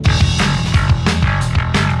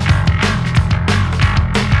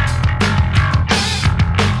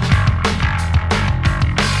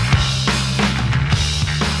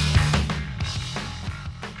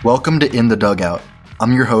Welcome to In the Dugout.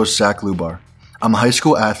 I'm your host, Zach Lubar. I'm a high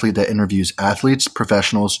school athlete that interviews athletes,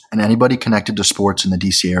 professionals, and anybody connected to sports in the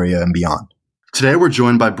DC area and beyond. Today we're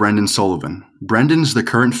joined by Brendan Sullivan. Brendan is the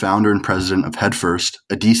current founder and president of Head First,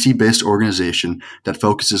 a DC-based organization that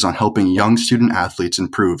focuses on helping young student athletes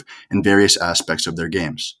improve in various aspects of their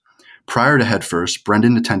games. Prior to Head First,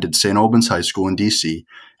 Brendan attended St. Albans High School in DC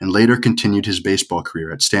and later continued his baseball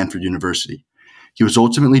career at Stanford University. He was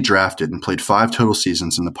ultimately drafted and played 5 total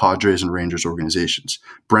seasons in the Padres and Rangers organizations.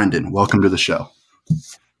 Brendan, welcome to the show.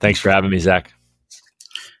 Thanks for having me, Zach.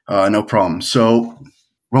 No problem. So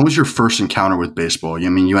when was your first encounter with baseball? I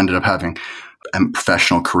mean, you ended up having a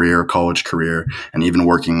professional career, college career, and even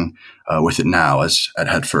working with it now at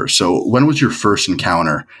Head First. So when was your first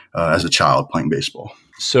encounter as a child playing baseball?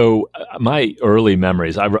 So my early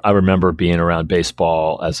memories, I remember being around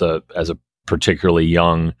baseball as a particularly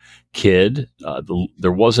young kid.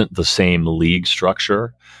 There wasn't the same league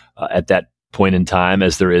structure at that point in time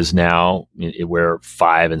as there is now, where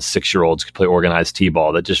 5 and 6 year olds could play organized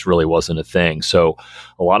t-ball. That just really wasn't a thing. So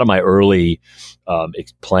a lot of my early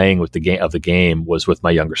playing with the game was with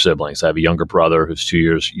my younger siblings. I have a younger brother who's 2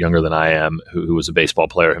 years younger than I am, who was a baseball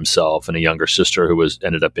player himself, and a younger sister who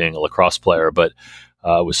ended up being a lacrosse player, but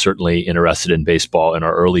was certainly interested in baseball in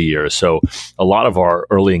our early years. So a lot of our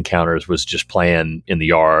early encounters was just playing in the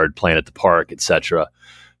yard, playing at the park, etc.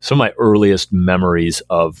 Some of my earliest memories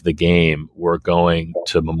of the game were going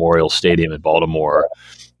to Memorial Stadium in Baltimore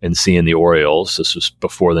and seeing the Orioles. This was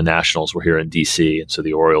before the Nationals were here in DC, and so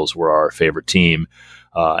the Orioles were our favorite team.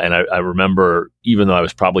 And I remember, even though I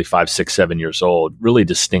was probably 5, 6, 7 years old, really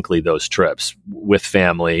distinctly those trips with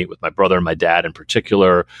family, with my brother and my dad in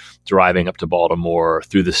particular, driving up to Baltimore,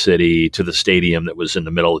 through the city, to the stadium that was in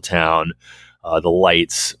the middle of town, the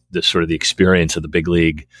lights, the experience of the big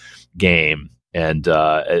league game. And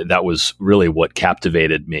that was really what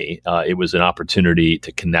captivated me. It was an opportunity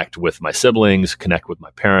to connect with my siblings, connect with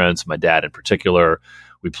my parents, my dad in particular.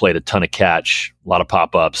 We played a ton of catch, a lot of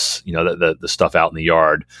pop-ups, the stuff out in the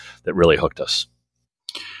yard that really hooked us.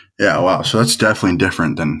 Yeah, wow. So that's definitely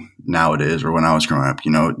different than now it is, or when I was growing up.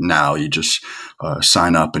 Now you just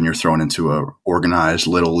sign up and you're thrown into a organized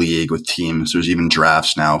little league with teams. There's even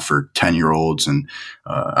drafts now for 10-year-olds, and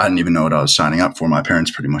I didn't even know what I was signing up for. My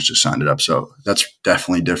parents pretty much just signed it up. So that's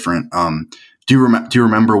definitely different. Do you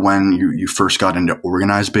remember when you first got into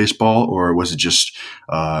organized baseball, or was it just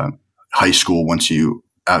high school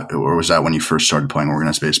or was that when you first started playing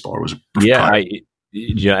organized baseball, or was it?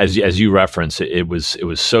 Yeah, as you referenced, it was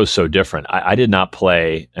so different. I did not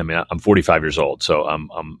play. I mean, I'm 45 years old, so I'm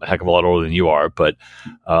a heck of a lot older than you are, but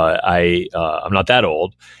I'm not that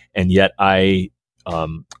old, and yet I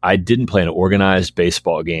didn't play an organized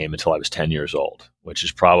baseball game until I was 10 years old, which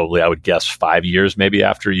is probably, I would guess, 5 years maybe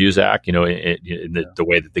after you, Zach, in the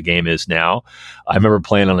way that the game is now. I remember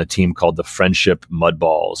playing on a team called the Friendship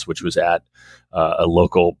Mudballs, which was at a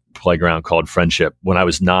local playground called Friendship when I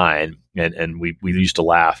was 9. And we used to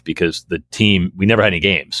laugh because the team, we never had any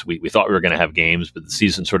games. We thought we were going to have games, but the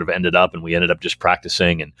season sort of ended up and we ended up just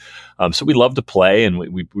practicing. And so we loved to play, and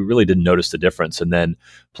we really didn't notice the difference, and then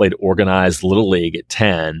played organized little league at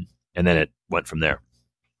 10, and then it went from there.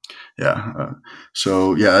 Yeah.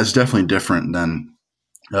 So that's definitely different than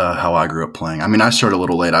how I grew up playing. I mean, I started a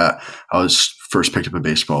little late. I was first picked up a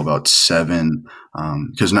baseball about 7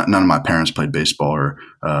 because none of my parents played baseball, or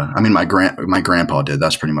my grandpa did.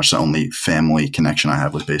 That's pretty much the only family connection I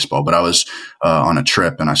have with baseball. But I was on a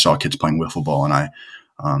trip and I saw kids playing wiffle ball, and I,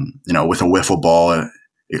 with a wiffle ball,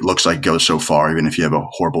 it looks like it goes so far. Even if you have a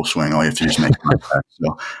horrible swing, all you have to do is make contact.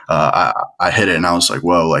 So I hit it, and I was like,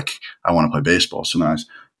 whoa, like I want to play baseball. So then I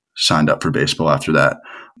signed up for baseball after that.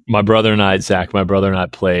 My brother and I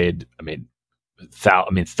played,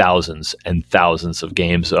 thousands and thousands of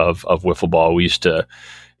games of wiffle ball. We used to,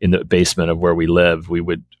 in the basement of where we lived,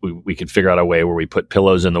 we could figure out a way where we put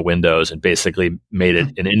pillows in the windows and basically made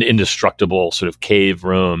it an indestructible sort of cave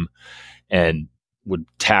room, and would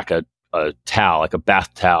tack a towel, like a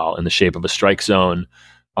bath towel, in the shape of a strike zone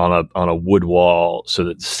on a wood wall, so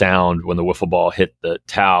that the sound when the wiffle ball hit the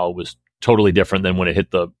towel was totally different than when it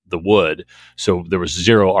hit the wood. So there was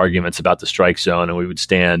zero arguments about the strike zone, and we would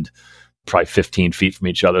stand probably 15 feet from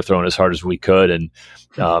each other, throwing as hard as we could. And,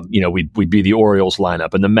 we'd be the Orioles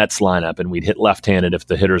lineup and the Mets lineup, and we'd hit left-handed if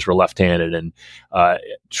the hitters were left-handed. And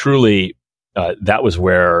truly, that was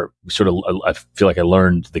where I feel like I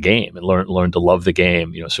learned the game and learned to love the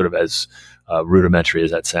game, sort of as rudimentary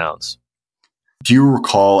as that sounds. Do you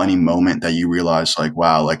recall any moment that you realized, like,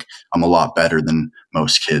 wow, like I'm a lot better than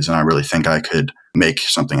most kids, and I really think I could make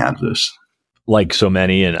something out of this? like so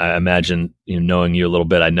many, and I imagine, knowing you a little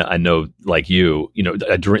bit, I know like you,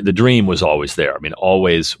 the dream was always there. I mean,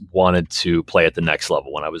 always wanted to play at the next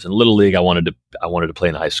level. When I was in Little League, I wanted to play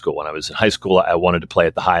in high school. When I was in high school, I wanted to play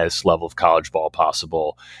at the highest level of college ball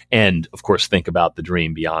possible, and of course, think about the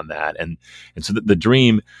dream beyond that. And so the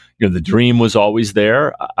dream, the dream was always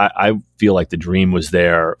there. I feel like the dream was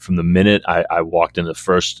there from the minute I walked in the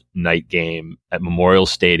first night game at Memorial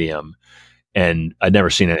Stadium. And I'd never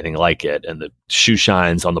seen anything like it. And the shoe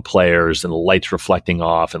shines on the players and the lights reflecting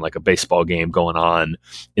off, and like a baseball game going on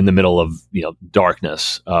in the middle of,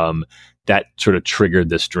 darkness. That sort of triggered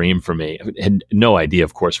this dream for me. I had no idea,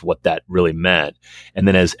 of course, what that really meant. And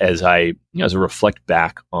then as I reflect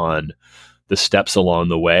back on the steps along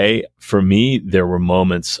the way, for me, there were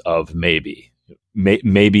moments of maybe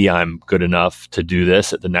I'm good enough to do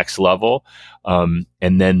this at the next level. And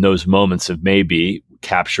then those moments of maybe,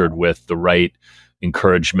 captured with the right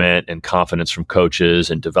encouragement and confidence from coaches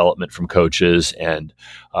and development from coaches, and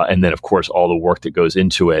then of course all the work that goes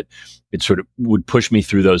into it, it sort of would push me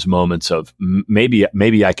through those moments of maybe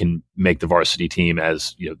I can make the varsity team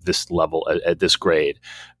as this level at this grade.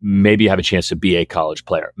 Maybe I have a chance to be a college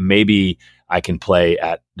player. Maybe I can play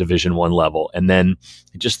at Division I level. And then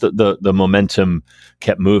just the momentum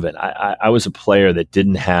kept moving. I was a player that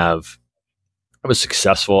I was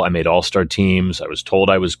successful. I made all-star teams. I was told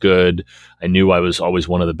I was good. I knew I was always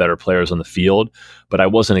one of the better players on the field, but I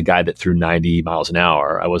wasn't a guy that threw 90 miles an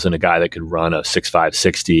hour. I wasn't a guy that could run a 6.5,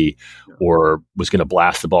 60 or was going to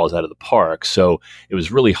blast the balls out of the park. So it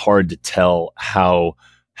was really hard to tell how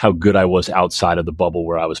good I was outside of the bubble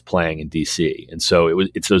where I was playing in DC. And so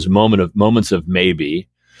it's those moments of maybe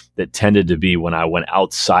that tended to be when I went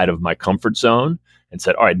outside of my comfort zone and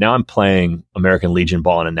said, all right, now I'm playing American Legion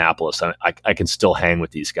ball in Annapolis. I can still hang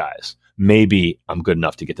with these guys. Maybe I'm good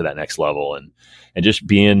enough to get to that next level. And just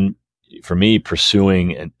being, for me,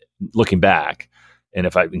 pursuing and looking back, and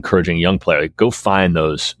if I'm encouraging a young player, go find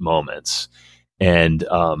those moments. And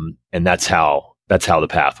that's how the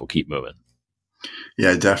path will keep moving.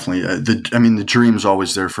 Yeah, definitely. The dream's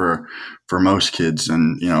always there for most kids.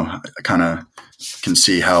 And, I kind of can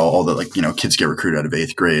see how all the, kids get recruited out of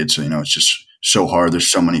 8th grade. So, it's just so hard.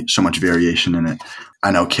 There's so much variation in it.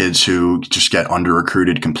 I know kids who just get under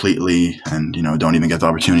recruited completely and, don't even get the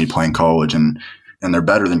opportunity to play in college, and they're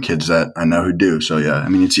better than kids that I know who do. So yeah,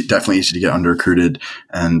 it's definitely easy to get under recruited,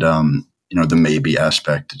 and, the maybe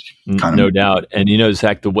aspect kind of. No doubt. And,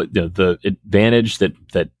 Zach, the advantage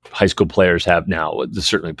that high school players have now, there's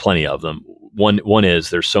certainly plenty of them. One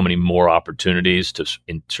is there's so many more opportunities to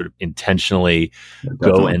sort of intentionally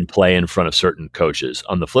go and play in front of certain coaches.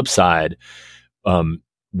 On the flip side,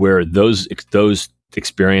 where those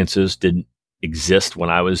experiences didn't exist when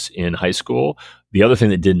I was in high school, the other thing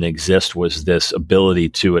that didn't exist was this ability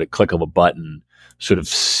to, at a click of a button, sort of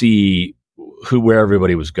see where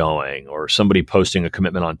everybody was going, or somebody posting a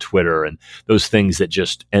commitment on Twitter, and those things that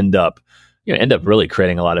just end up really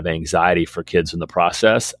creating a lot of anxiety for kids in the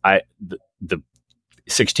process. The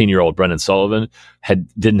 16-year-old Brendan Sullivan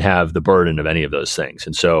didn't have the burden of any of those things.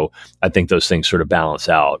 And so I think those things sort of balance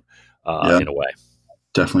out in a way.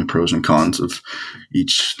 Definitely pros and cons of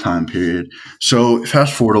each time period. So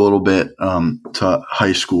fast forward a little bit to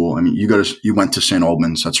high school. You went to St.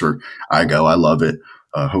 Albans. That's where I go. I love it.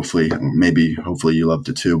 Hopefully you loved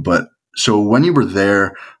it too. But so when you were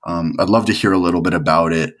there, I'd love to hear a little bit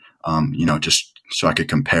about it. Just so I could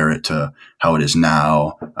compare it to how it is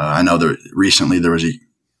now. I know that recently there was a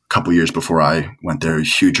couple years before I went there, a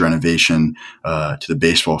huge renovation to the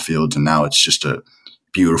baseball fields, and now it's just a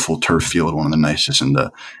beautiful turf field, one of the nicest in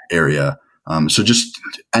the area. So just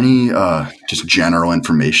any just general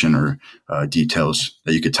information or details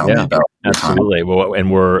that you could tell me about. Absolutely. Well,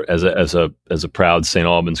 and we're as a proud St.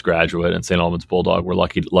 Albans graduate and St. Albans Bulldog, we're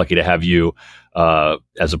lucky to have you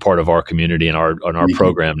as a part of our community and our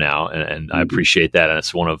program now, and I appreciate that. And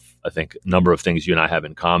it's one of, I think, a number of things you and I have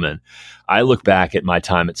in common. I look back at my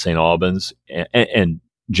time at St. Albans and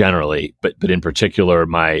generally, but in particular,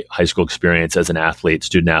 my high school experience as an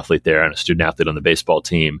student athlete there, and a student athlete on the baseball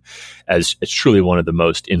team, as it's truly one of the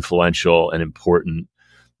most influential and important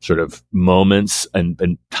sort of moments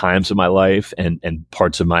and times of my life and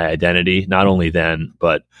parts of my identity, not only then,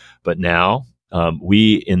 but now. So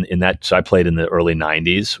I played in the early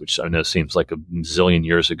 90s, which I know seems like a zillion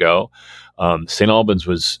years ago. St. Albans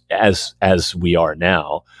was, as we are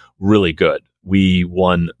now, really good. We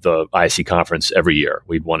won the IC conference every year.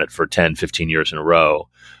 We'd won it for 10, 15 years in a row.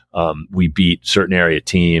 We beat certain area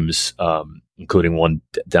teams, including one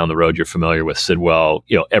down the road you're familiar with, Sidwell,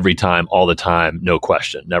 every time, all the time, no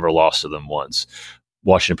question, never lost to them once.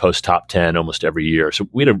 Washington Post top 10 almost every year. So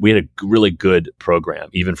we had a really good program,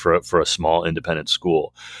 even for a small independent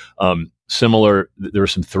school. Similar, there are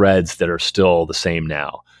some threads that are still the same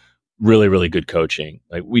now. Really, really good coaching.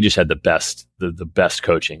 Like, we just had the best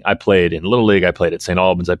coaching. I played in Little League. I played at St.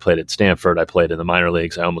 Albans. I played at Stanford. I played in the minor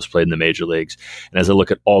leagues. I almost played in the major leagues. And as I look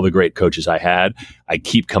at all the great coaches I had, I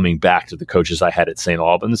keep coming back to the coaches I had at St.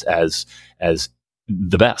 Albans as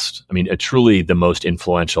the best. I mean, truly the most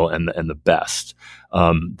influential and the best.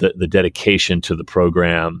 The dedication to the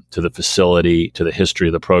program, to the facility, to the history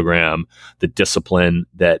of the program, the discipline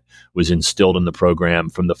that was instilled in the program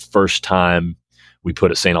from the first time we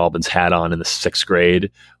put a St. Albans hat on in the 6th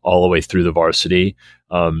grade all the way through the varsity.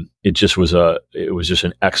 It was just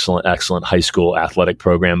an excellent high school athletic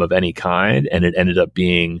program of any kind. And it ended up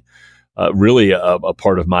being really a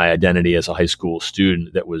part of my identity as a high school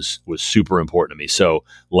student that was super important to me. So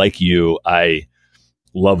like you, I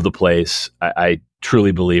love the place. I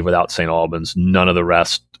truly believe without St. Albans, none of the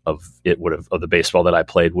rest of the baseball that I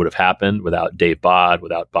played would have happened, without Dave Bod,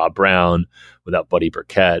 without Bob Brown, without Buddy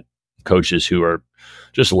Burkett, coaches who are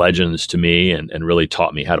just legends to me and really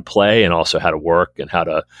taught me how to play and also how to work and how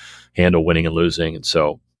to handle winning and losing. And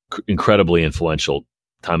so incredibly influential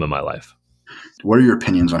time of my life. What are your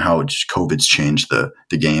opinions on how COVID's changed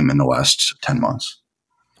the game in the last 10 months?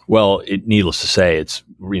 Well, needless to say, it's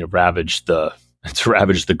ravaged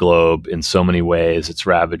the globe in so many ways. It's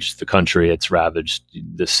ravaged the country. It's ravaged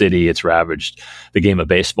the city. It's ravaged the game of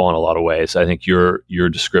baseball in a lot of ways. I think your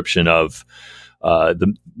description of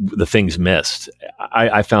the things missed.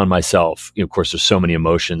 I found myself, of course, there's so many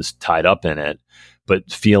emotions tied up in it,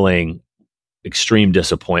 but feeling extreme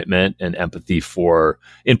disappointment and empathy for,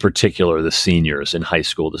 in particular, the seniors in high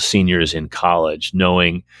school, the seniors in college,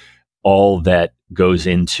 knowing all that goes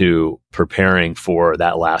into preparing for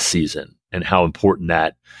that last season and how important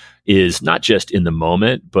that is, not just in the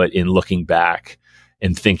moment, but in looking back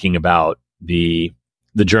and thinking about the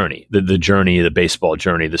journey, the baseball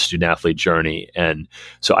journey, the student athlete journey. And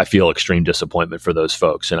so I feel extreme disappointment for those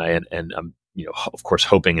folks. And I'm, of course,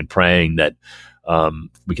 hoping and praying that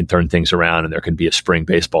we can turn things around and there can be a spring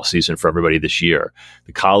baseball season for everybody this year.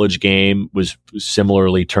 The college game was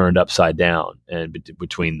similarly turned upside down, and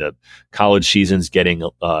between the college seasons getting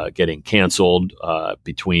canceled,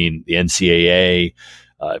 between the NCAA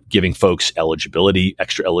giving folks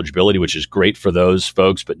extra eligibility, which is great for those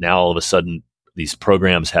folks, but now all of a sudden these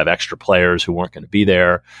programs have extra players who weren't going to be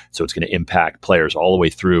there. So it's going to impact players all the way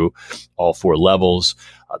through all 4 levels.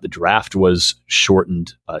 The draft was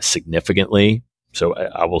shortened significantly. So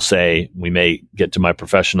I will say, we may get to my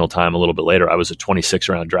professional time a little bit later. I was a 26th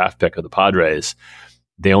round draft pick of the Padres.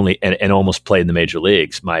 They only and almost played in the major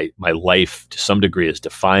leagues. My life to some degree is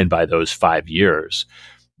defined by those 5 years.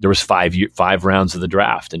 There was 5 rounds of the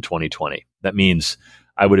draft in 2020. That means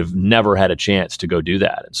I would have never had a chance to go do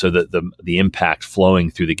that. And so the impact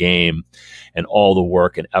flowing through the game and all the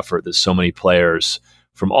work and effort that so many players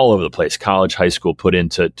from all over the place, college, high school, put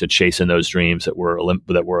into chasing those dreams that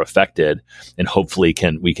were affected, and hopefully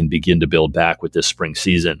we can begin to build back with this spring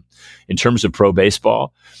season. In terms of pro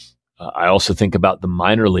baseball, I also think about the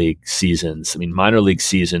minor league seasons. I mean, minor league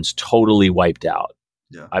seasons totally wiped out.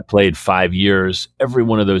 Yeah. I played 5 years. Every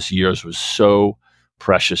one of those years was so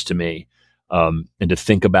precious to me. And to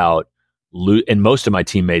think about, and most of my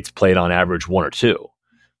teammates played on average 1 or 2.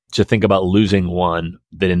 To think about losing one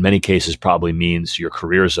that in many cases probably means your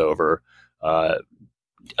career's over.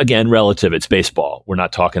 Again, relative, it's baseball. We're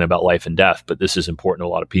not talking about life and death, but this is important to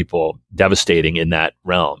a lot of people, devastating in that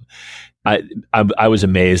realm. I was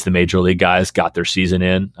amazed the major league guys got their season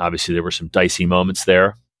in. Obviously, there were some dicey moments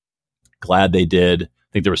there. Glad they did. I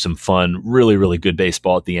think there was some fun, really, really good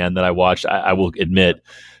baseball at the end that I watched. I will admit,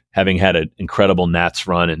 having had an incredible Nats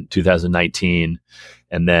run in 2019,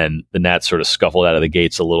 and then the Nats sort of scuffled out of the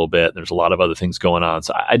gates a little bit. There's a lot of other things going on.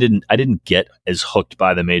 So I didn't get as hooked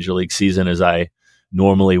by the major league season as I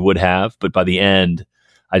normally would have. But by the end,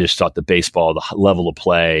 I just thought the baseball, the level of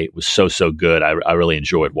play was so good. I really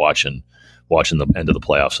enjoyed watching the end of the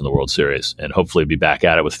playoffs in the World Series, and hopefully be back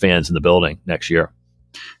at it with fans in the building next year.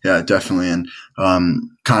 Yeah, definitely. And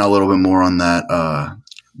kind of a little bit more on that,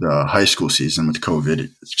 the high school season with COVID,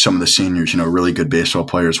 some of the seniors, really good baseball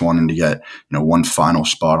players wanting to get, one final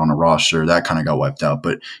spot on a roster, that kind of got wiped out.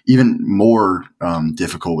 But even more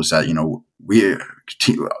difficult was that,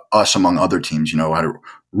 us among other teams, had a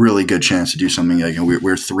really good chance to do something. Like,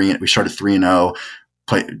 we started 3-0,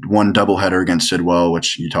 played one doubleheader against Sidwell,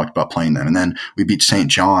 which you talked about playing them. And then we beat St.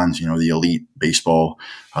 John's, the elite baseball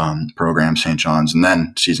program, St. John's, and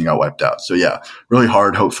then season got wiped out. So yeah, really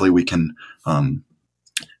hard. Hopefully we can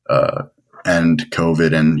end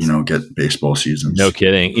COVID and, get baseball seasons. No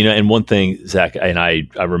kidding. And one thing, Zach, and I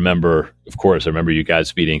remember, of course, I remember you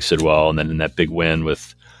guys beating Sidwell, and then in that big win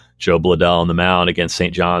with Joe Bladell on the mound against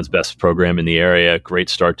St. John's, best program in the area, great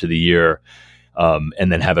start to the year,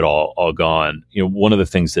 and then have it all gone. One of the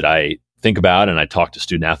things that I think about and I talk to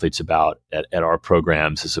student athletes about at our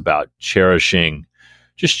programs is about cherishing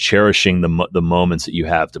the moments that you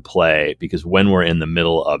have to play, because when we're in the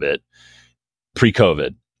middle of it,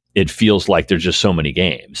 pre-COVID, it feels like there's just so many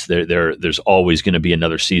games. There's always going to be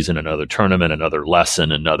another season, another tournament, another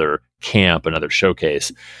lesson, another camp, another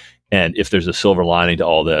showcase. And if there's a silver lining to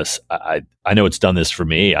all this, I know it's done this for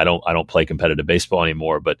me. I don't play competitive baseball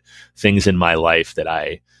anymore, but things in my life that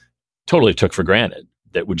I totally took for granted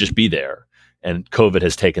that would just be there, and COVID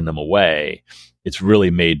has taken them away. It's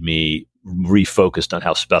really made me refocused on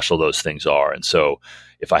how special those things are. And so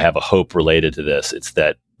if I have a hope related to this, it's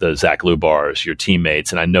that the Zach Lubars, your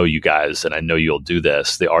teammates, and I know you guys, and I know you'll do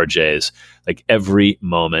this, the RJs, like every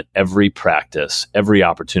moment, every practice, every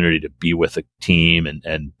opportunity to be with a team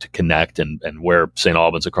and to connect and wear St.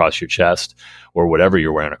 Albans across your chest, or whatever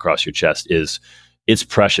you're wearing across your chest, it's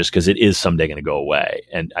precious, because it is someday going to go away.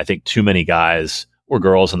 And I think too many guys or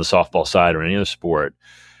girls on the softball side or any other sport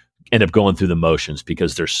end up going through the motions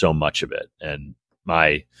because there's so much of it. And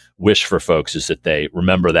my wish for folks is that they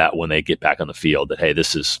remember that when they get back on the field, that, hey,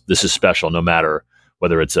 this is special, no matter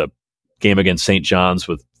whether it's a game against St. John's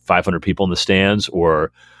with 500 people in the stands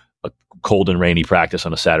or a cold and rainy practice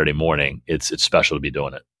on a Saturday morning. It's special to be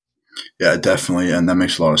doing it. Yeah, definitely. And that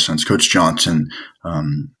makes a lot of sense. Coach Johnson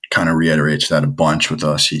kind of reiterates that a bunch with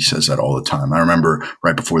us. He says that all the time. I remember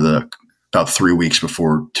right before about 3 weeks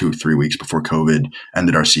before COVID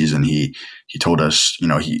ended our season, he told us,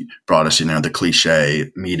 he brought us, the cliche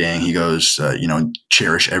meeting. He goes,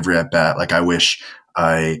 cherish every at bat. Like, I wish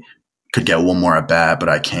I could get one more at bat, but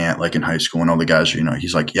I can't, like in high school. And all the guys,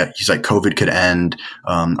 he's like, COVID could end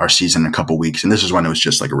our season in a couple weeks. And this is when it was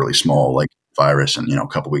just like a really small, like, virus. And, a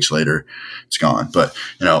couple weeks later, it's gone. But,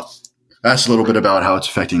 that's a little bit about how it's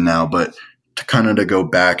affecting now. But to go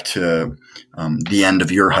back to the end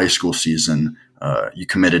of your high school season, you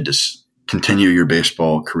committed to continue your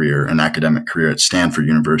baseball career and academic career at Stanford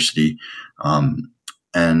University.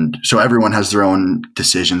 And so everyone has their own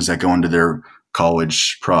decisions that go into their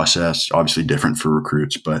college process, obviously different for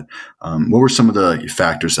recruits. But what were some of the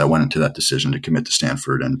factors that went into that decision to commit to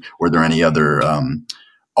Stanford? And were there any other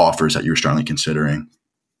offers that you were strongly considering?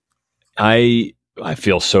 I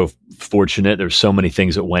feel so fortunate. There's so many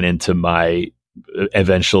things that went into my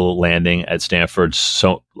eventual landing at Stanford.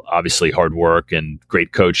 So obviously hard work and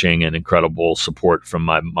great coaching and incredible support from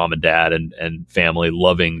my mom and dad and family,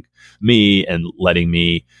 loving me and letting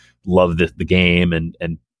me love the game and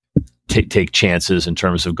take chances in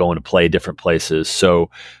terms of going to play different places. So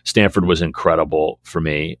Stanford was incredible for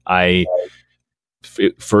me. I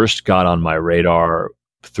first got on my radar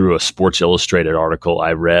through a Sports Illustrated article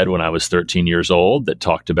I read when I was 13 years old that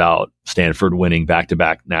talked about Stanford winning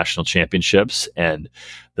back-to-back national championships. And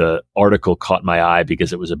the article caught my eye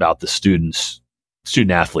because it was about the student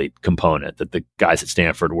athlete component, that the guys at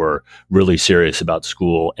Stanford were really serious about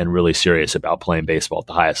school and really serious about playing baseball at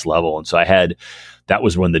the highest level. And so that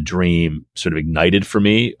was when the dream sort of ignited for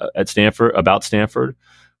me at Stanford, about Stanford.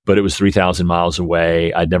 But it was 3,000 miles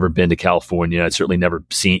away. I'd never been to California. I'd certainly never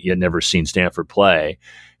seen Stanford play.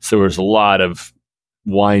 So there was a lot of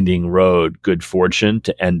winding road, good fortune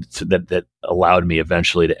that allowed me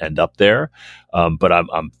eventually to end up there. But I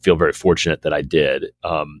feel very fortunate that I did.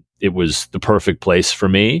 It was the perfect place for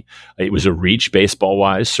me. It was a reach baseball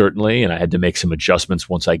wise, certainly. And I had to make some adjustments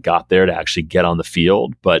once I got there to actually get on the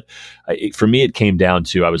field. But for me, it came down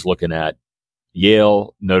to, I was looking at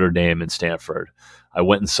Yale, Notre Dame, and Stanford. I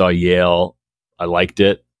went and saw Yale. I liked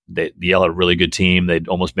it. Yale had a really good team. They'd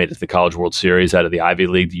almost made it to the College World Series out of the Ivy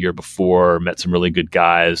League the year before, met some really good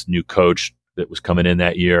guys, new coach that was coming in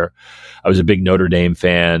that year. I was a big Notre Dame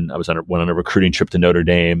fan. I went on a recruiting trip to Notre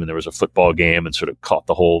Dame, and there was a football game and sort of caught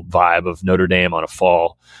the whole vibe of Notre Dame on a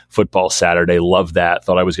fall football Saturday. Loved that.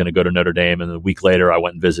 Thought I was going to go to Notre Dame. And a week later, I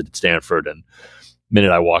went and visited Stanford. And the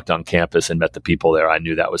minute I walked on campus and met the people there, I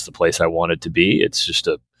knew that was the place I wanted to be. It's just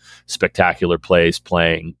a spectacular place,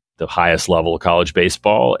 playing the highest level of college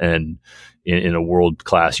baseball and in a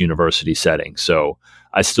world-class university setting. So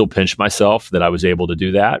I still pinch myself that I was able to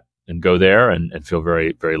do that and go there and feel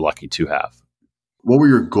very, very lucky to have. What were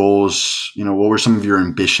your goals? What were some of your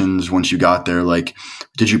ambitions once you got there? Like,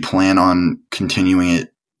 did you plan on continuing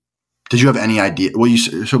it? Did you have any idea? Well,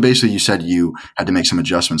 so basically you said you had to make some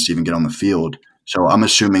adjustments to even get on the field. So I'm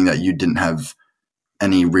assuming that you didn't have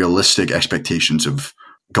any realistic expectations of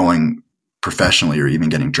going professionally or even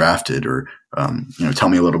getting drafted? Or tell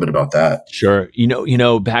me a little bit about that. Sure.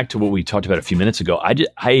 Back to what we talked about a few minutes ago.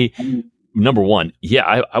 Number one,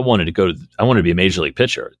 I wanted to be a major league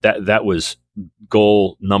pitcher. That was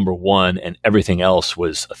goal number one, and everything else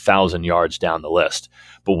was 1,000 yards down the list.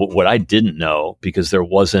 But what I didn't know, because there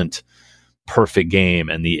wasn't Perfect Game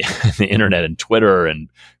and the internet and Twitter and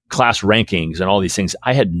class rankings and all these things,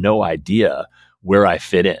 I had no idea where I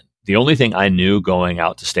fit in. The only thing I knew going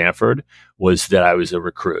out to Stanford was that I was a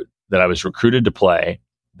recruit, that I was recruited to play,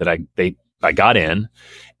 that I got in,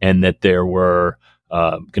 and that there were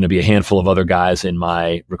going to be a handful of other guys in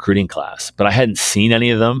my recruiting class. But I hadn't seen any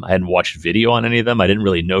of them. I hadn't watched video on any of them. I didn't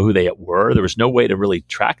really know who they were. There was no way to really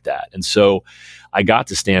track that. And so I got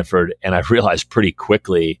to Stanford, and I realized pretty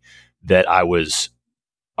quickly that I was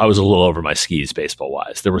a little over my skis baseball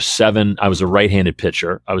wise. There were 7. I was a right-handed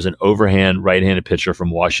pitcher. I was an overhand right-handed pitcher from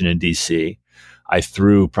Washington, D.C. I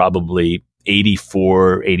threw probably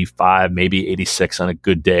 84, 85, maybe 86 on a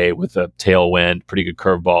good day with a tailwind, pretty good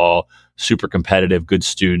curveball, super competitive, good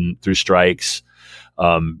student, threw strikes.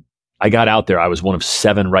 I got out there. I was one of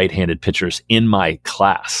 7 right-handed pitchers in my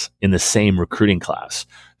class, in the same recruiting class.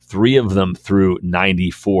 3 of them threw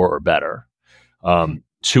 94 or better.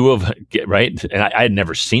 2 of right, and I had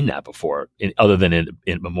never seen that before, other than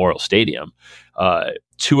in Memorial Stadium.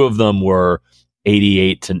 2 of them were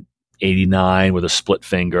 88 to 89 with a split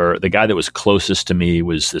finger. The guy that was closest to me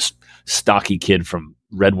was this stocky kid from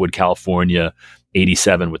Redwood, California,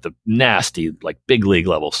 87 with a nasty, like big league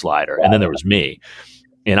level slider. And then there was me.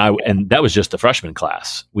 And that was just the freshman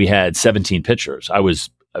class. We had 17 pitchers. I was,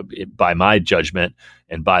 by my judgment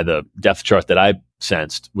and by the depth chart that I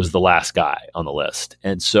sensed, was the last guy on the list.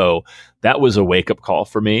 And so that was a wake-up call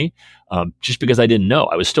for me, just because I didn't know.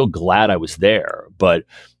 I was still glad I was there, but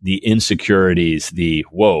the insecurities,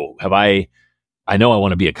 I know I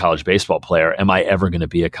want to be a college baseball player. Am I ever going to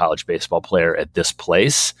be a college baseball player at this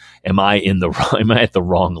place? Am I at the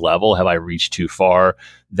wrong level? Have I reached too far?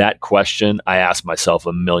 That question I asked myself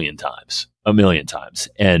a million times.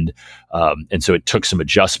 And so it took some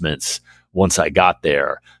adjustments once I got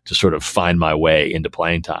there to sort of find my way into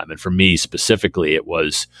playing time. And for me specifically, it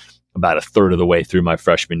was about a third of the way through my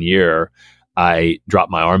freshman year, I dropped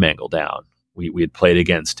my arm angle down. We had played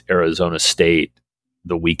against Arizona State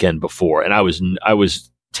the weekend before, and I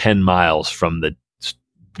was 10 miles from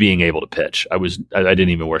being able to pitch. I didn't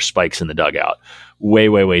even wear spikes in the dugout,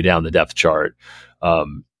 way down the depth chart.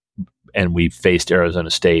 And we faced Arizona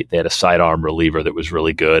State. They had a sidearm reliever that was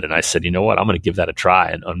really good. And I said, you know what, I'm going to give that a try.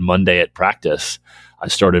 And on Monday at practice, I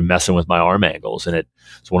started messing with my arm angles. And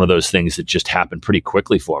it's one of those things that just happened pretty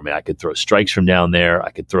quickly for me. I could throw strikes from down there. I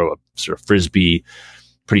could throw a sort of frisbee,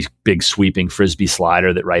 pretty big sweeping frisbee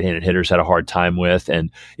slider that right-handed hitters had a hard time with. And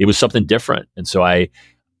it was something different. And so I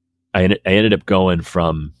ended up going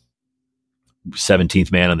from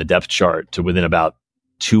 17th man on the depth chart to within about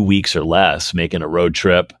 2 weeks or less, making a road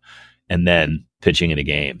trip and then pitching in a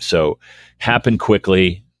game. So happened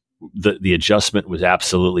quickly. The adjustment was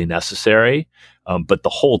absolutely necessary. But the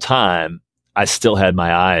whole time I still had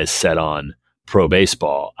my eyes set on pro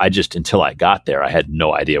baseball. Until I got there, I had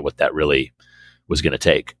no idea what that really was going to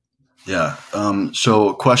take. Yeah. So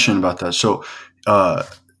a question about that. So, a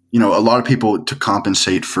lot of people, to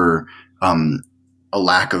compensate for a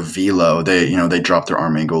lack of velo, they drop their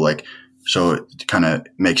arm angle, so it kind of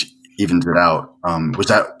evens it out. Was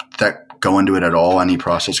that go into it at all? Any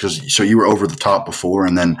process? So you were over the top before,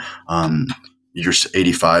 and then you're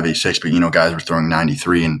 85, 86, but guys were throwing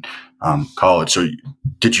 93 in college. So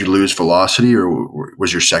did you lose velocity, or were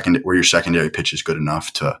your secondary pitches good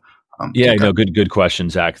enough to? Good question,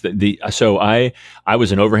 Zach. So I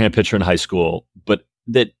was an overhand pitcher in high school, but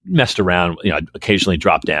that messed around. I'd occasionally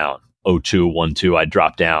drop down 0-2, 1-2. I'd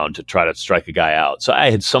drop down to try to strike a guy out. So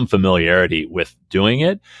I had some familiarity with doing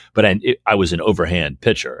it, but I was an overhand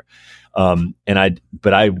pitcher. When I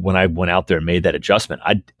went out there and made that adjustment,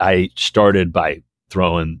 I started by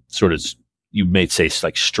throwing sort of, you may say,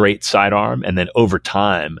 like straight sidearm, and then over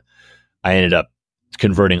time, I ended up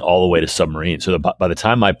converting all the way to submarine. So by the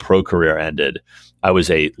time my pro career ended, I was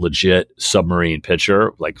a legit submarine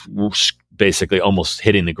pitcher, like basically almost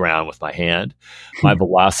hitting the ground with my hand. My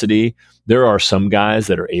velocity, there are some guys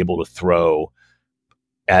that are able to throw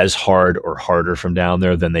as hard or harder from down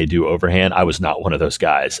there than they do overhand. I was not one of those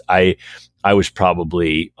guys. I was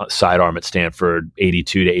probably sidearm at Stanford,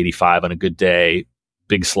 82 to 85 on a good day,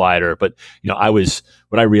 big slider. But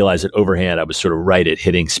when I realized that overhand, I was sort of right at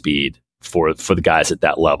hitting speed for the guys at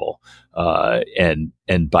that level. And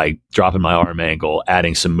by dropping my arm angle,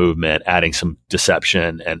 adding some movement, adding some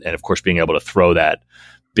deception, and of course being able to throw that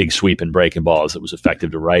big sweep and breaking balls that was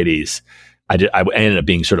effective to righties, I ended up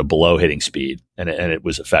being sort of below hitting speed, and it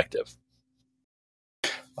was effective.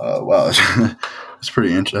 Wow, that's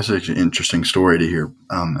pretty. That's actually an interesting story to hear,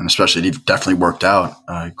 and especially you've definitely worked out.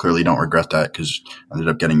 Clearly, don't regret that because I ended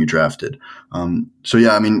up getting you drafted. So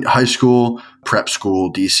yeah, I mean, high school, prep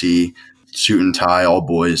school, DC, suit and tie, all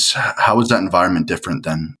boys. How was that environment different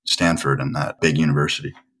than Stanford and that big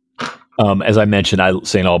university? As I mentioned,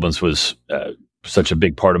 St. Albans was such a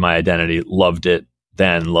big part of my identity. Loved it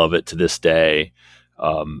then, love it to this day.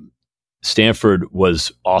 Stanford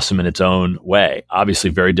was awesome in its own way,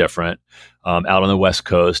 obviously very different, out on the West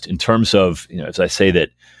Coast in terms of, as I say that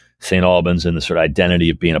St. Albans and the sort of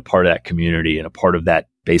identity of being a part of that community and a part of that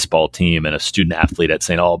baseball team and a student athlete at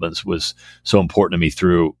St. Albans was so important to me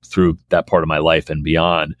through that part of my life and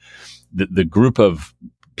beyond. The group of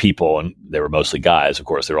people, and they were mostly guys, of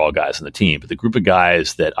course, they were all guys on the team, but the group of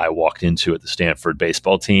guys that I walked into at the Stanford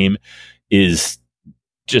baseball team was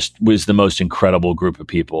the most incredible group of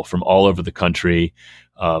people from all over the country,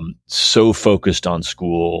 so focused on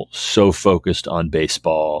school, so focused on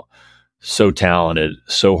baseball, so talented,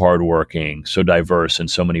 so hardworking, so diverse in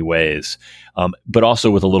so many ways, but also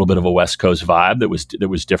with a little bit of a West Coast vibe that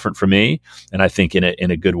was different for me, and I think in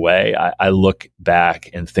a good way. I look back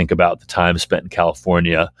and think about the time spent in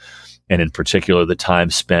California, and in particular the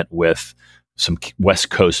time spent with some West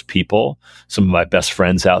Coast people, some of my best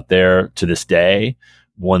friends out there to this day.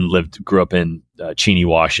 One grew up in Cheney,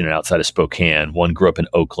 Washington, outside of Spokane. One grew up in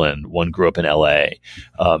Oakland. One grew up in LA.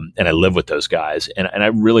 And I live with those guys. And I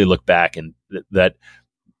really look back and that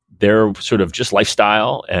their sort of just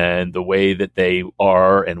lifestyle and the way that they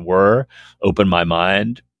are and were opened my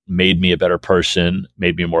mind, made me a better person,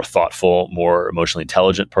 made me a more thoughtful, more emotionally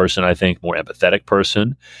intelligent person, I think, more empathetic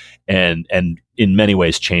person, and in many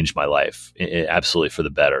ways changed my life absolutely for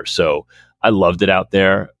the better. So I loved it out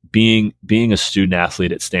there. Being a student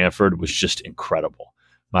athlete at Stanford was just incredible.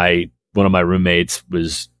 One of my roommates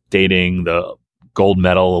was dating the gold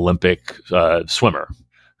medal Olympic swimmer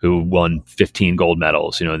who won 15 gold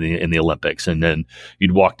medals, in the Olympics. And then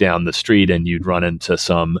you'd walk down the street and you'd run into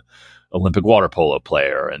some Olympic water polo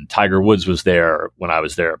player, and Tiger Woods was there when I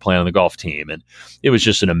was there playing on the golf team. And it was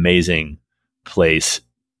just an amazing place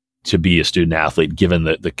to be a student athlete, given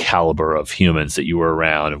the caliber of humans that you were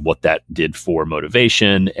around and what that did for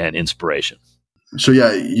motivation and inspiration. So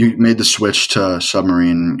yeah, you made the switch to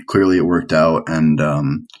submarine. Clearly it worked out, and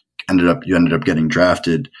you ended up getting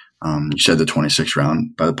drafted. You said the 26th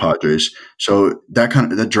round by the Padres. So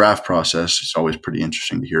the draft process is always pretty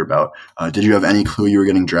interesting to hear about. Did you have any clue you were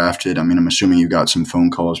getting drafted? I mean, I'm assuming you got some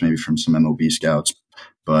phone calls maybe from some MLB scouts,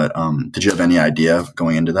 but did you have any idea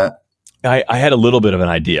going into that? I had a little bit of an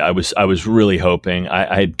idea. I was really hoping.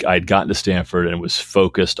 I'd gotten to Stanford and was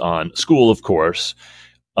focused on school, of course,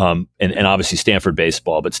 and obviously Stanford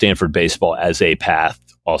baseball, but Stanford baseball as a path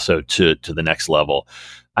also to the next level.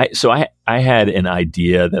 I had an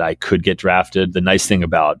idea that I could get drafted. The nice thing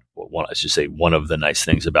about, one of the nice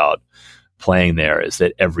things about playing there is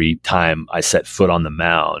that every time I set foot on the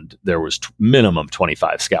mound, there was minimum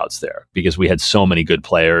 25 scouts there because we had so many good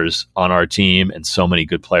players on our team and so many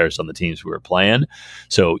good players on the teams we were playing.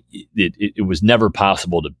 So it was never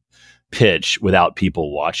possible to pitch without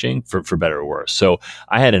people watching, for better or worse. So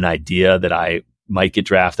I had an idea that I might get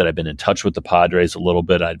drafted. I've been in touch with the Padres a little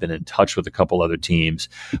bit. I'd been in touch with a couple other teams.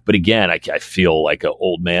 But again, I feel like an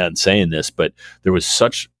old man saying this, but there was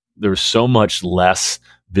so much less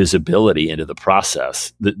visibility into the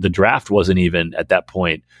process. The draft wasn't even at that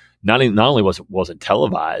point, not only wasn't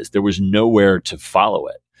televised, there was nowhere to follow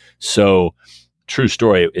it. So true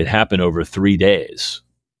story, it happened over 3 days.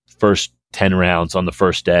 First 10 rounds on the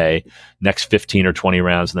first day, next 15 or 20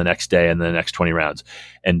 rounds on the next day, and then the next 20 rounds.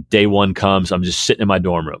 And day one comes, I'm just sitting in my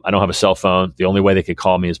dorm room. I don't have a cell phone. The only way they could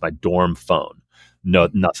call me is my dorm phone. No,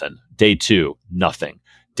 nothing. Day two, nothing.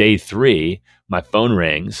 Day three, my phone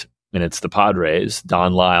rings, and it's the Padres,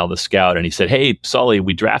 Don Lyle, the scout, and he said, "Hey, Sully,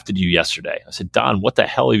 we drafted you yesterday." I said, "Don, what the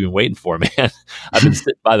hell have you been waiting for, man? I've been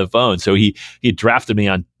sitting by the phone." So he drafted me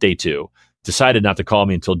on day two, decided not to call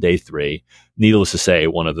me until day three. Needless to say,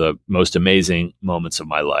 one of the most amazing moments of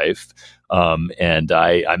my life. And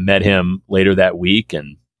I met him later that week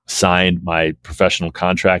and signed my professional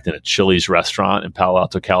contract in a Chili's restaurant in Palo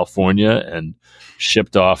Alto, California, and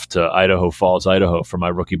shipped off to Idaho Falls, Idaho for my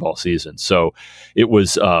rookie ball season. So it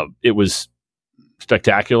was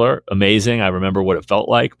spectacular, amazing. I remember what it felt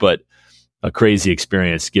like, but a crazy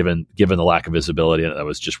experience given the lack of visibility, and I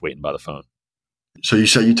was just waiting by the phone. So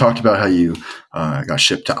you talked about how you got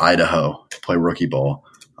shipped to Idaho to play rookie ball.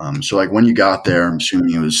 So like when you got there, I'm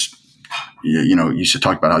assuming it was, you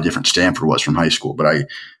talked about how different Stanford was from high school, but I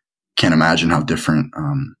can't imagine how different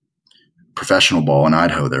professional ball in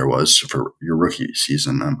Idaho there was for your rookie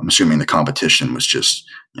season. I'm assuming the competition was just,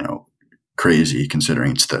 crazy,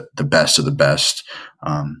 considering it's the best of the best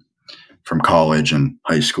from college and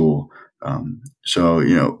high school.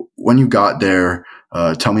 So when you got there,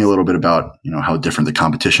 tell me a little bit about, how different the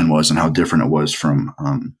competition was and how different it was from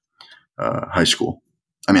high school.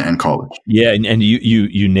 And college. Yeah, and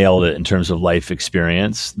you nailed it in terms of life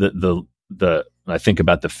experience. I think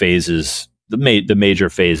about the phases, the major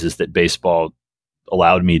phases that baseball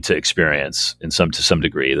allowed me to experience to some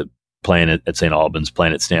degree. The playing at St. Albans,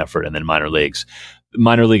 playing at Stanford, and then minor leagues.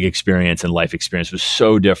 Minor league experience and life experience was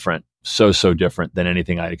so different, so different than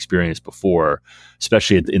anything I'd experienced before,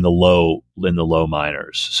 especially in the low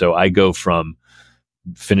minors. So I go from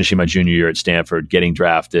finishing my junior year at Stanford, getting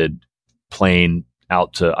drafted, playing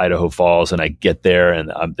out to Idaho Falls, and I get there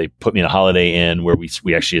and they put me in a Holiday Inn where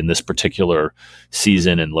we actually, in this particular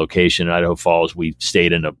season and location in Idaho Falls, we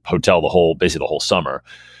stayed in a hotel basically the whole summer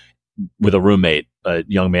with a roommate, a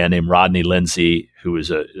young man named Rodney Lindsay, who was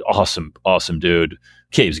an awesome dude.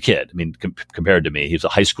 He was a kid. Compared to me, he was a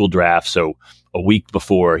high school draft. So a week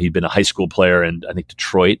before, he'd been a high school player in, I think,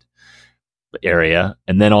 Detroit area.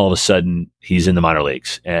 And then all of a sudden he's in the minor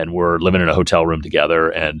leagues and we're living in a hotel room together,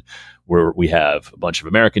 and we have a bunch of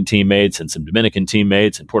American teammates and some Dominican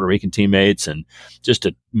teammates and Puerto Rican teammates and just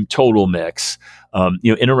a total mix.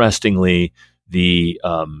 Interestingly, the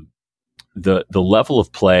level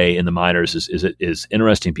of play in the minors is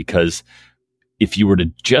interesting, because if you were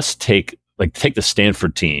to just take the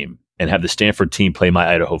Stanford team and have the Stanford team play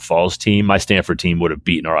my Idaho Falls team, my Stanford team would have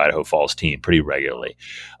beaten our Idaho Falls team pretty regularly.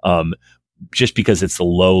 Just because it's the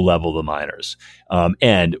low level of the minors.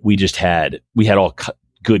 And we had all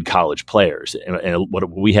good college players. And what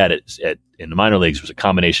we had in the minor leagues was a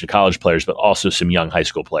combination of college players, but also some young high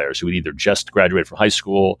school players who had either just graduated from high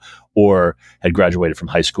school or had graduated from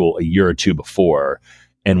high school a year or two before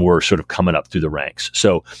and were sort of coming up through the ranks.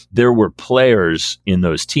 So there were players in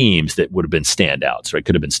those teams that would have been standouts, right?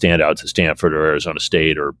 Could have been standouts at Stanford or Arizona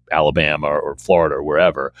State or Alabama or Florida or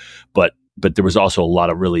wherever. But there was also a lot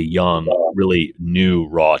of really young, really new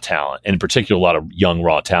raw talent, and in particular, a lot of young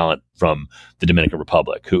raw talent from the Dominican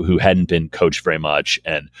Republic who hadn't been coached very much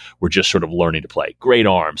and were just sort of learning to play. Great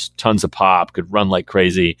arms, tons of pop, could run like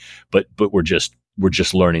crazy, but we're just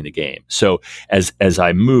learning the game. So as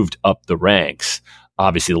I moved up the ranks,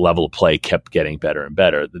 obviously the level of play kept getting better and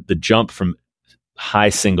better. The jump from high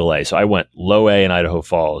single A, so I went low A in Idaho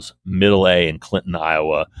Falls, middle A in Clinton,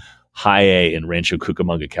 Iowa, high A in Rancho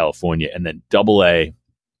Cucamonga, California, and then double A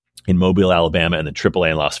in Mobile, Alabama, and then triple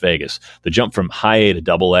A in Las Vegas. The jump from high A to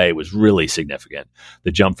double A was really significant.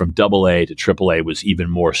 The jump from double A to triple A was even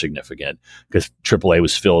more significant, because triple A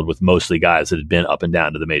was filled with mostly guys that had been up and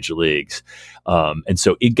down to the major leagues. And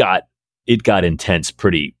so it got intense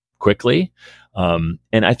pretty quickly. And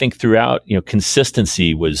I think throughout,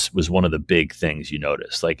 consistency was one of the big things you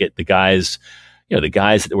noticed. Like the guys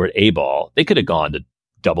that were at A-ball, they could have gone to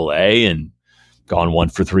double A and gone 1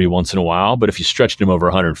 for 3 once in a while. But if you stretched them over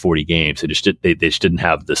 140 games, they just didn't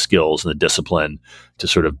have the skills and the discipline to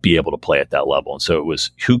sort of be able to play at that level. And so it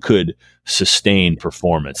was who could sustain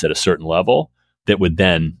performance at a certain level that would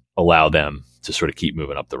then allow them to sort of keep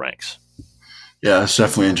moving up the ranks. Yeah, it's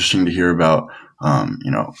definitely interesting to hear about,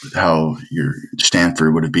 how your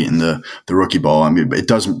Stanford would have beaten the rookie ball. It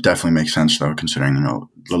doesn't definitely make sense though, considering, the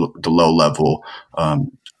low level,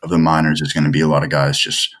 of the minors is going to be a lot of guys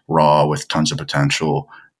just raw with tons of potential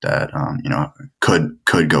that,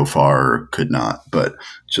 could go far or could not. But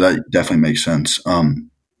so that definitely makes sense. And,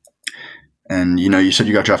 you said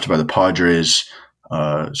you got drafted by the Padres.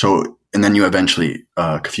 And then you eventually,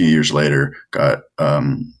 a few years later, got,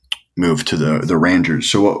 moved to the Rangers.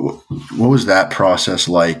 So what was that process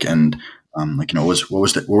like? And,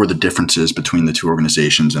 what were the differences between the two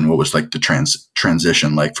organizations, and what was like the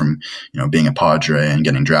transition like from, being a Padre and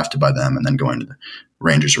getting drafted by them and then going to the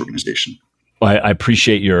Rangers organization? Well, I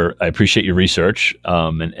appreciate your research,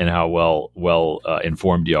 and how well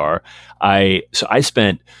informed you are. I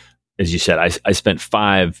spent, as you said, I spent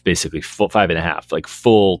 5.5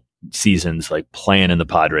 full seasons, like playing in the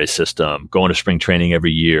Padres system, going to spring training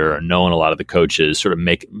every year, knowing a lot of the coaches, sort of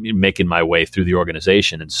making my way through the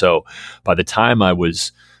organization. And so by the time I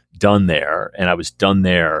was done there,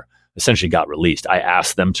 essentially got released. I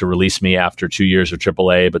asked them to release me after 2 years of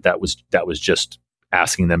AAA, but that was just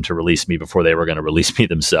asking them to release me before they were going to release me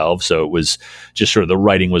themselves. So it was just sort of the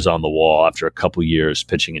writing was on the wall after a couple years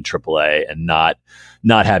pitching in AAA and not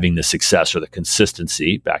having the success or the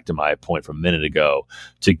consistency, back to my point from a minute ago,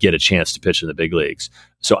 to get a chance to pitch in the big leagues.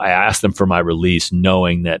 So I asked them for my release,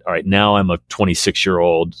 knowing that, all right, now I'm a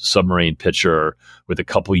 26-year-old submarine pitcher with a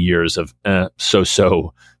couple years of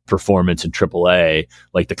so-so performance in AAA,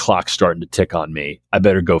 like the clock's starting to tick on me. I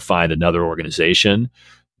better go find another organization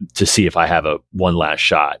to see if I have one last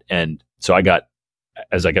shot. And so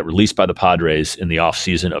as I got released by the Padres in the off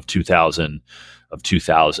season of 2000,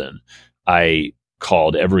 I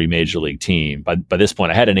called every major league team. By this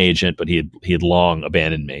point, I had an agent, but he had long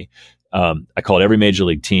abandoned me. I called every major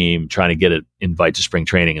league team trying to get an invite to spring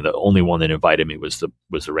training, and the only one that invited me was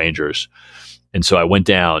the Rangers. And so I went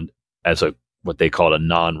down as what they called a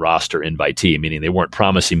non-roster invitee, meaning they weren't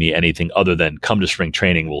promising me anything other than come to spring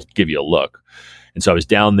training, we'll give you a look. And so I was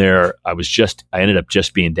down there. I ended up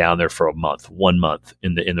just being down there for 1 month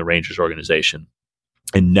in the Rangers organization,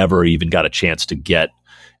 and never even got a chance to get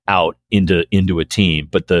out into a team.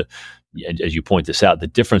 But as you point this out, the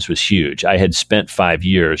difference was huge. I had spent 5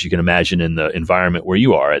 years, you can imagine, in the environment where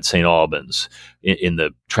you are at St. Albans, in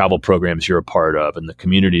the travel programs you're a part of, and the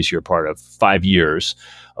communities you're a part of. 5 years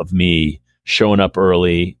of me showing up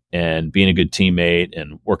early and being a good teammate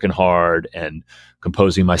and working hard and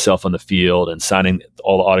composing myself on the field and signing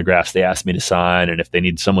all the autographs they asked me to sign. And if they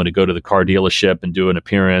need someone to go to the car dealership and do an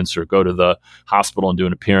appearance, or go to the hospital and do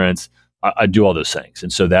an appearance, I do all those things.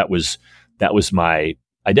 And so that was my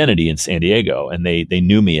identity in San Diego. And they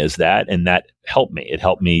knew me as that, and that helped me. It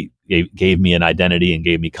helped me, gave me an identity and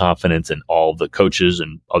gave me confidence, and all the coaches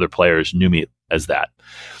and other players knew me as that.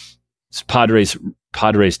 So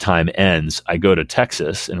Padres time ends. I go to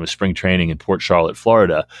Texas, and it was spring training in Port Charlotte,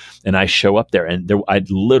 Florida. And I show up there, and I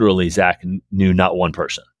literally, Zach, knew not one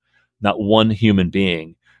person, not one human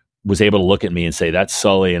being was able to look at me and say, that's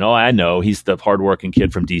Sully. And, oh, I know, he's the hardworking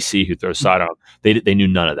kid from DC who throws sidearm. They knew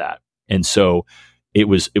none of that. And so it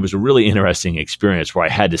was a really interesting experience where I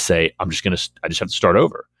had to say, I just have to start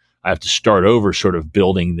over. I have to start over sort of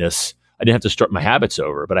building this. I didn't have to start my habits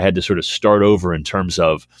over, but I had to sort of start over in terms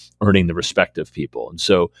of earning the respect of people. And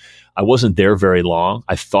so I wasn't there very long.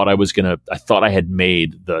 I thought I had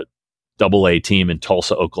made the AA team in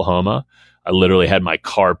Tulsa, Oklahoma. I literally had my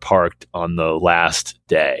car parked on the last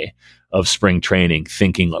day of spring training,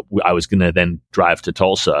 thinking I was going to then drive to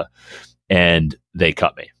Tulsa, and they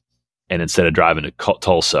cut me. And instead of driving to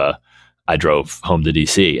Tulsa, I drove home to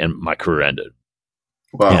DC, and my career ended.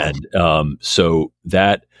 Wow. And so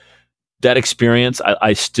that experience,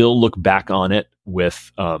 I still look back on it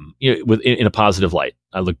with in a positive light.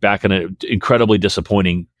 I look back on an incredibly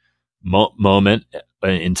disappointing moment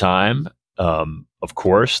in time. Of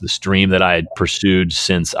course, this dream that I had pursued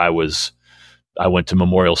since I went to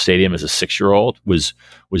Memorial Stadium as a 6-year-old was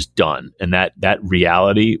done, and that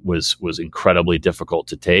reality was incredibly difficult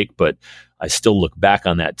to take. But I still look back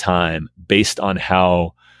on that time based on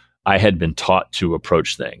how I had been taught to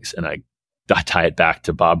approach things, and I tie it back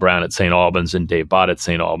to Bob Brown at St. Albans and Dave Bott at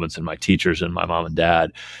St. Albans and my teachers and my mom and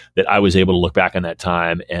dad, that I was able to look back on that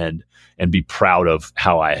time and be proud of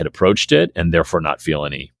how I had approached it, and therefore not feel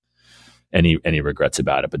any regrets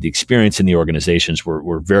about it. But the experience in the organizations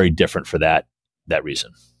were very different for that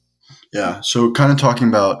reason. Yeah. So kind of talking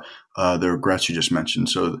about the regrets you just mentioned.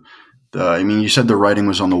 So, you said the writing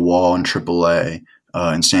was on the wall in AAA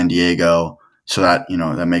in San Diego. So that,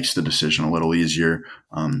 that makes the decision a little easier.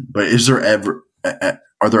 But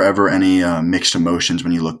are there ever any mixed emotions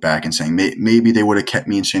when you look back and saying, maybe they would have kept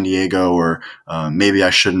me in San Diego, or maybe I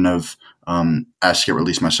shouldn't have asked to get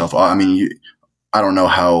released myself? I don't know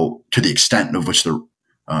how, to the extent of which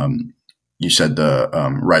you said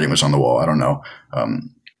the writing was on the wall. I don't know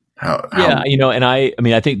how. And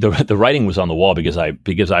I think the writing was on the wall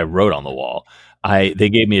because I wrote on the wall. They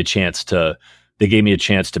gave me a chance to pitch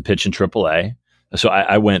in AAA. So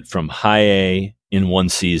I went from high A in one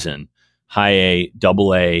season, high A,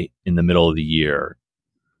 double A in the middle of the year,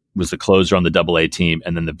 was the closer on the AA team,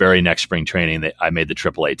 and then the very next spring training, I made the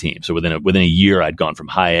AAA team. So within a year, I'd gone from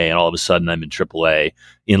high A, and all of a sudden, I'm in AAA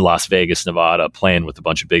in Las Vegas, Nevada, playing with a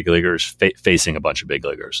bunch of big leaguers, facing a bunch of big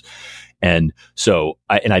leaguers. And so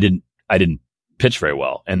I didn't pitch very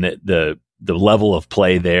well, and the level of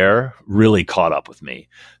play there really caught up with me.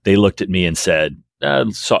 They looked at me and said,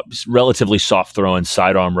 relatively soft throwing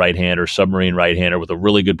sidearm right-hander, submarine right-hander with a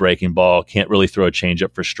really good breaking ball, can't really throw a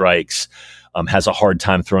changeup for strikes. Has a hard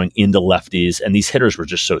time throwing into lefties. And these hitters were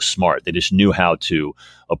just so smart. They just knew how to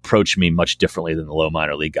approach me much differently than the low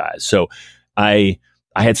minor league guys. So I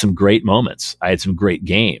I had some great moments. I had some great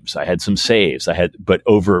games. I had some saves. But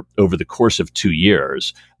over the course of 2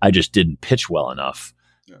 years, I just didn't pitch well enough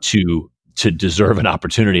to deserve an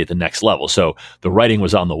opportunity at the next level. So the writing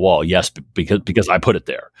was on the wall, yes, because I put it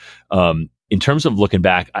there. In terms of looking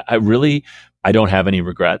back, I don't have any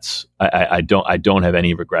regrets. I don't have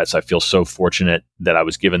any regrets. I feel so fortunate that I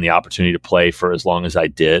was given the opportunity to play for as long as I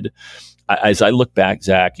did. As I look back,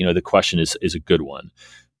 Zach, the question is a good one.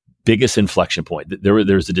 Biggest inflection point.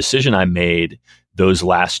 There's a decision I made those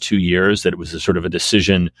last 2 years that it was a sort of a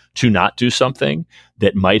decision to not do something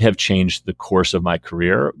that might have changed the course of my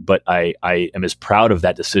career, but I am as proud of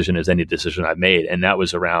that decision as any decision I've made, and that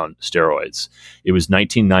was around steroids. It was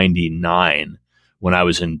 1999 when I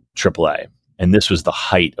was in AAA, and this was the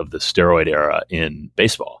height of the steroid era in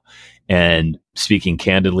baseball. And speaking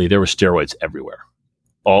candidly, there were steroids everywhere.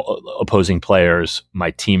 All opposing players,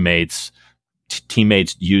 my teammates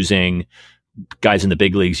using, guys in the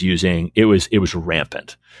big leagues using. It was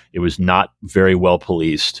rampant. It was not very well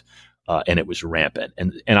policed, and it was rampant.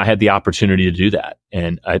 And I had the opportunity to do that.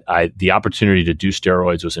 And the opportunity to do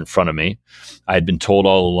steroids was in front of me. I had been told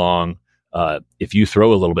all along, if you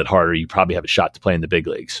throw a little bit harder, you probably have a shot to play in the big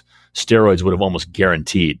leagues. Steroids would have almost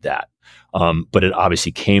guaranteed that. But it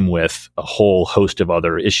obviously came with a whole host of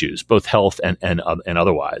other issues, both health and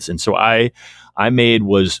otherwise. And so I made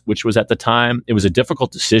which was at the time, it was a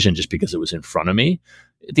difficult decision just because it was in front of me.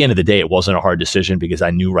 At the end of the day, it wasn't a hard decision because I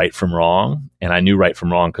knew right from wrong, and I knew right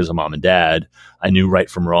from wrong because of mom and dad. I knew right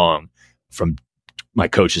from wrong from my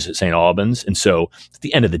coaches at St. Albans. And so at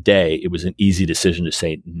the end of the day, it was an easy decision to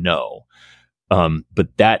say no.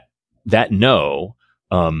 But that no,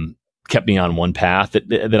 kept me on one path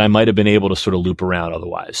that I might have been able to sort of loop around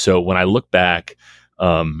otherwise. So when I look back,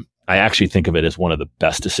 I actually think of it as one of the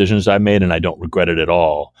best decisions I've made, and I don't regret it at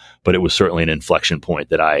all. But it was certainly an inflection point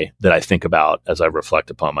that I think about as I reflect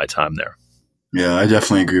upon my time there. Yeah, I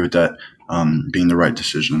definitely agree with that, being the right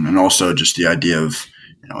decision, and also just the idea of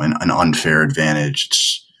an unfair advantage.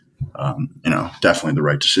 It's definitely the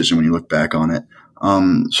right decision when you look back on it.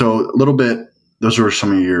 So a little bit, those were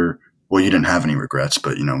some of your. Well, you didn't have any regrets,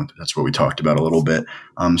 but that's what we talked about a little bit.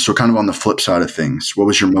 So kind of on the flip side of things, what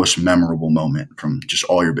was your most memorable moment from just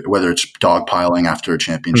all your, whether it's dogpiling after a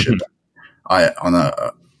championship in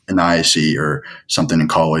the IAC or something in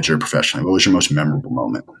college or professionally? What was your most memorable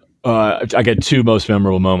moment? I got two most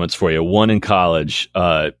memorable moments for you. One in college,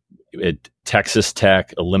 at Texas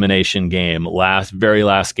Tech elimination game, very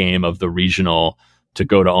last game of the regional to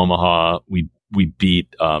go to Omaha. We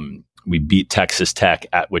beat Texas Tech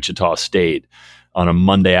at Wichita State on a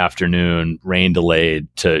Monday afternoon, rain delayed,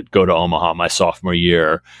 to go to Omaha my sophomore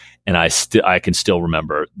year. And I can still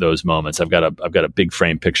remember those moments. I've got a big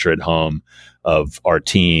frame picture at home of our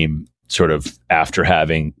team sort of after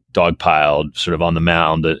having dogpiled sort of on the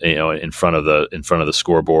mound, in front of the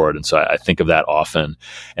scoreboard. And so I think of that often.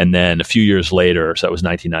 And then a few years later, so that was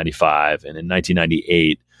 1995. And in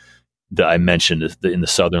 1998, I mentioned in the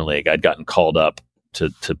Southern League, I'd gotten called up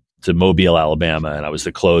to Mobile, Alabama, and I was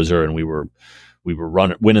the closer, and we were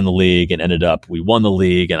winning the league, and we won the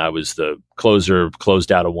league, and I was the closer,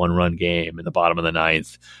 closed out a 1-run game in the bottom of the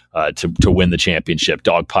ninth to win the championship.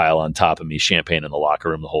 Dogpile on top of me, champagne in the locker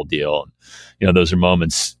room, the whole deal. And, those are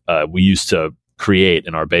moments we used to create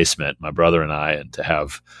in our basement, my brother and I, and to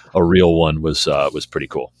have a real one was pretty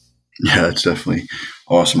cool. Yeah, it's definitely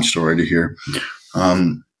awesome story to hear.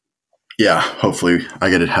 Yeah, hopefully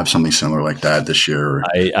I get to have something similar like that this year.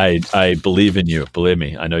 I believe in you. Believe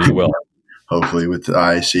me, I know you will. Hopefully with the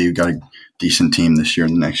IAC, you've got a decent team this year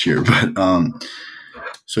and the next year. But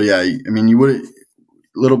so yeah, I mean, you would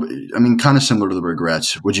kind of similar to the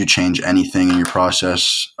regrets. Would you change anything in your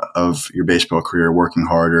process of your baseball career, working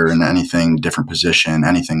harder and anything, different position,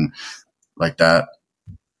 anything like that?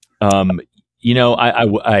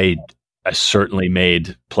 I certainly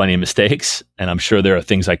made plenty of mistakes, and I'm sure there are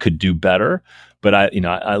things I could do better. But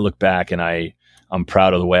I look back and I'm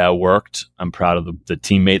proud of the way I worked. I'm proud of the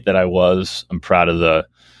teammate that I was. I'm proud of the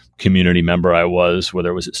community member I was,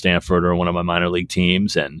 whether it was at Stanford or one of my minor league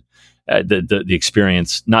teams, and the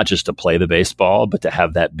experience, not just to play the baseball, but to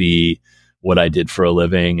have that be what I did for a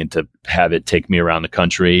living, and to have it take me around the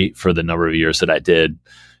country for the number of years that I did.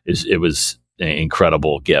 It was an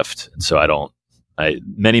incredible gift. And so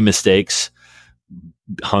many mistakes,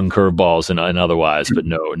 hung curveballs and otherwise, but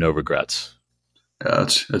no regrets. Yeah,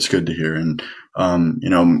 that's good to hear. And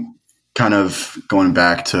kind of going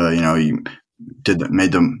back to you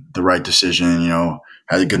made the right decision.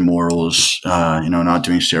 Had good morals. Not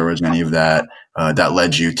doing steroids, any of that. That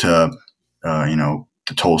led you to the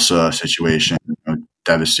Tulsa situation,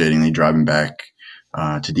 devastatingly driving back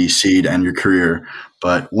to DC to end your career.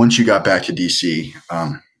 But once you got back to DC,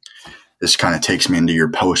 this kind of takes me into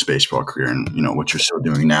your post baseball career and what you're still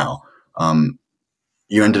doing now.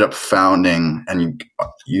 You ended up founding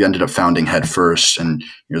Head First, and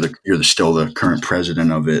you're still the current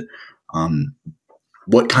president of it.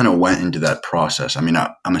 What kind of went into that process? I mean,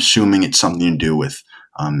 I'm assuming it's something to do with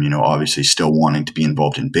obviously still wanting to be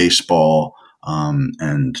involved in baseball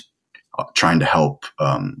and trying to help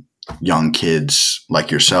young kids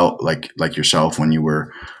like yourself when you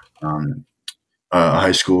were a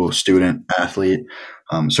high school student athlete.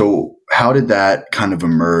 So how did that kind of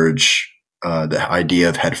emerge? The idea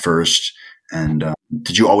of Head First, and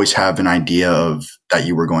did you always have an idea of that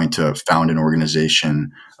you were going to found an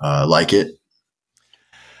organization like it?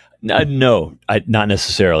 No, not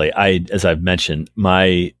necessarily. As I've mentioned,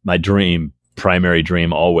 my primary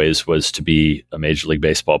dream always was to be a Major League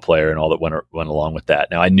Baseball player and all that went along with that.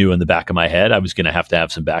 Now, I knew in the back of my head I was going to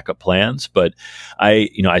have some backup plans, but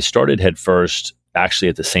I started Head First actually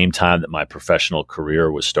at the same time that my professional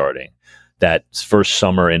career was starting. That first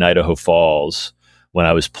summer in Idaho Falls, when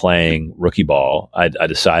I was playing rookie ball, I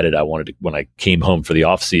decided I wanted to, when I came home for the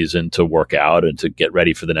off season, to work out and to get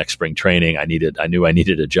ready for the next spring training. I knew I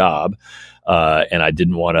needed a job, and I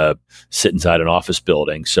didn't want to sit inside an office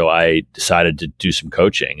building. So I decided to do some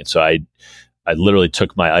coaching. And so I literally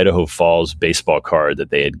took my Idaho Falls baseball card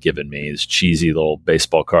that they had given me, this cheesy little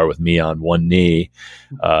baseball card with me on one knee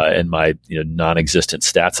and my non-existent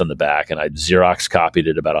stats on the back, and I Xerox copied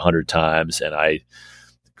it about 100 times, and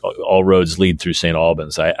all roads lead through St.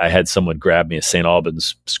 Albans. I had someone grab me a St.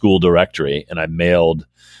 Albans school directory, and I mailed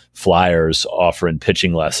flyers offering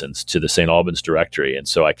pitching lessons to the St. Albans directory. And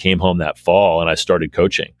so I came home that fall and I started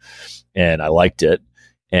coaching, and I liked it.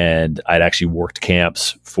 And I'd actually worked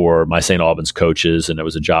camps for my St. Albans coaches, and it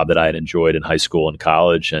was a job that I had enjoyed in high school and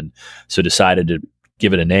college. And so decided to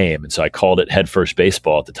give it a name. And so I called it Head First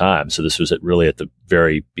Baseball at the time. So this was really at the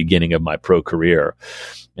very beginning of my pro career.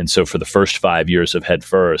 And so for the first 5 years of Head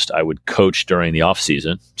First, I would coach during the off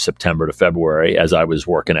season, September to February, as I was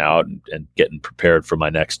working out and getting prepared for my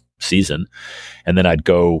next season. And then I'd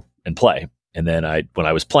go and play. And then when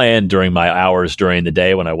I was playing during my hours during the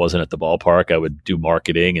day when I wasn't at the ballpark, I would do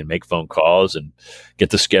marketing and make phone calls and get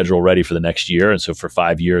the schedule ready for the next year. And so for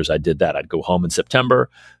 5 years, I did that. I'd go home in September,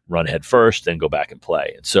 run Head First, then go back and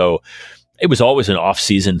play. And so it was always an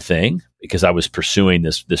off-season thing because I was pursuing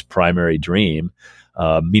this primary dream.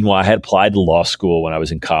 Meanwhile, I had applied to law school when I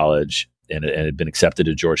was in college and had been accepted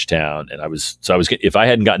to Georgetown. And if I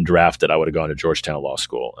hadn't gotten drafted, I would have gone to Georgetown Law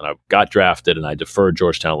School. And I got drafted, and I deferred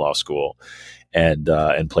Georgetown Law School and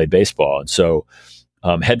played baseball. And so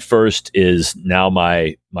Head First is now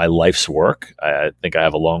my life's work. I think I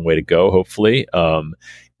have a long way to go, hopefully.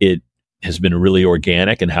 It has been really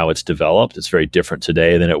organic in how it's developed. It's very different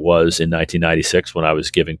today than it was in 1996 when I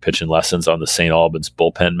was giving pitching lessons on the St. Albans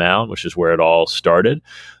bullpen mound, which is where it all started.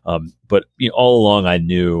 But all along I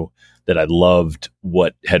knew that I loved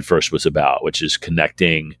what Head First was about, which is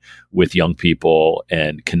connecting with young people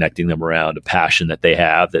and connecting them around a passion that they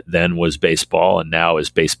have that then was baseball and now is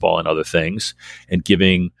baseball and other things, and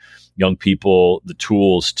giving young people the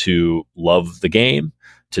tools to love the game,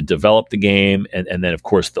 to develop the game, and then, of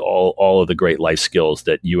course, all of the great life skills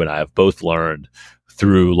that you and I have both learned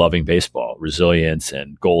through loving baseball: resilience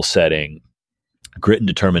and goal setting, grit and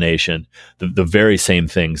determination, the very same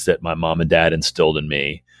things that my mom and dad instilled in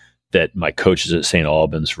me, that my coaches at St.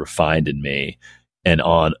 Albans refined in me, and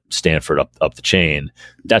on Stanford up the chain.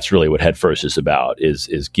 That's really what Head First is about,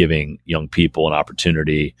 is giving young people an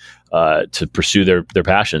opportunity to pursue their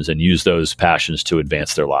passions and use those passions to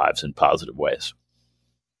advance their lives in positive ways.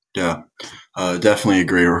 Yeah, definitely a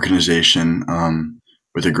great organization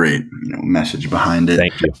with a great message behind it.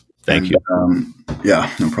 Thank you. Yeah,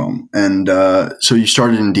 no problem. And so you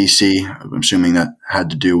started in DC. I'm assuming that had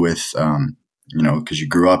to do with because you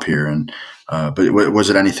grew up here. And but was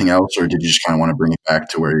it anything else, or did you just kind of want to bring it back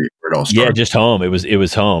to where it all started? Yeah, just home. It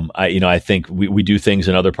was home. I think we do things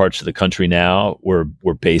in other parts of the country now. We're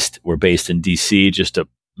based in DC, just a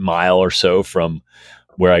mile or so from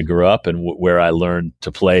where I grew up and where I learned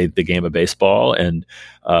to play the game of baseball. And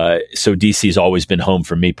so DC's always been home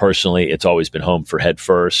for me personally. It's always been home for Head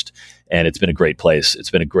First, and it's been a great place.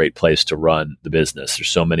 It's been a great place to run the business. There's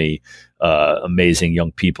so many amazing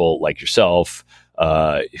young people like yourself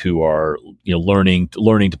who are learning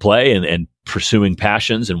to play and pursuing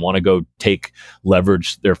passions and want to go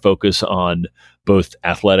leverage their focus on both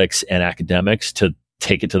athletics and academics to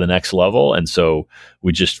take it to the next level. And so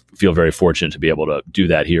we just feel very fortunate to be able to do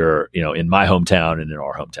that here, in my hometown and in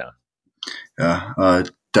our hometown. Yeah,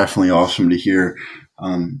 definitely awesome to hear.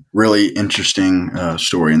 Really interesting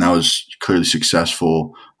story, and that was clearly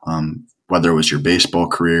successful. Whether it was your baseball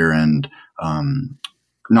career and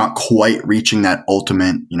not quite reaching that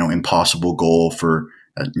ultimate, impossible goal for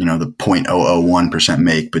the 0.001%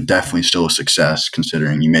 make, but definitely still a success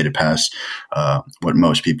considering you made it past what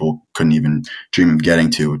most people couldn't even dream of getting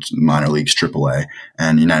to. It's minor leagues, AAA,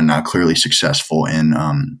 and now clearly successful in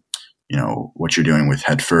what you're doing with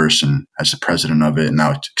Head First and as the president of it, and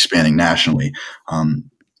now it's expanding nationally.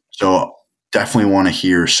 So definitely want to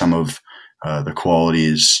hear some of the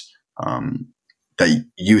qualities that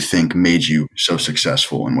you think made you so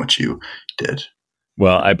successful in what you did.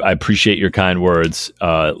 Well, I appreciate your kind words.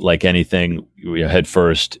 Like anything, Head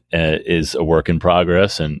First is a work in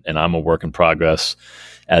progress, and I'm a work in progress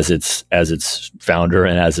as its founder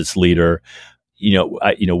and as its leader.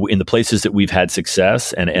 In the places that we've had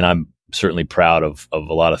success, and I'm certainly proud of a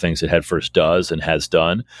lot of things that Head First does and has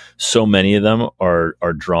done. So many of them are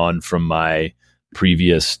drawn from my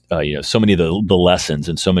previous, so many of the lessons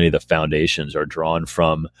and so many of the foundations are drawn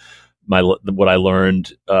from what I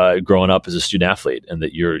learned growing up as a student athlete, and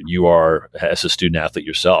that you are as a student athlete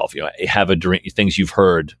yourself. Have a dream, things you've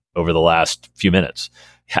heard over the last few minutes.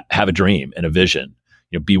 Have a dream and a vision.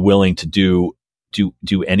 Be willing to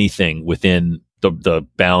do anything within the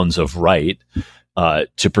bounds of right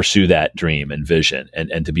to pursue that dream and vision,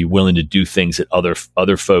 and to be willing to do things that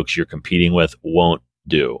other folks you're competing with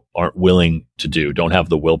aren't willing to do, don't have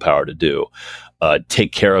the willpower to do.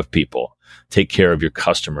 Take care of people. Take care of your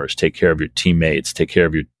customers, take care of your teammates, take care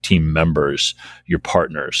of your team members, your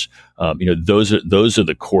partners. Those are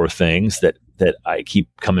the core things that I keep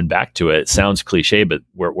coming back to. It sounds cliche, but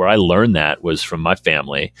where I learned that was from my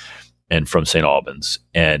family and from St. Albans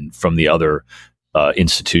and from the other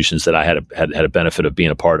institutions that I had a benefit of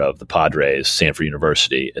being a part of, the Padres, Stanford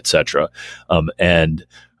University, et cetera.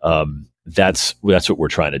 That's what we're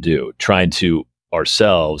trying to do, trying to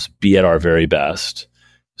ourselves be at our very best,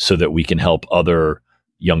 so that we can help other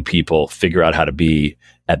young people figure out how to be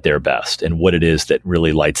at their best and what it is that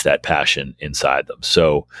really lights that passion inside them.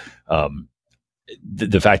 So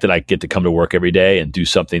the fact that I get to come to work every day and do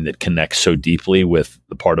something that connects so deeply with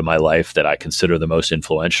the part of my life that I consider the most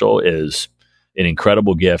influential is an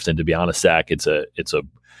incredible gift. And to be honest, Zach, it's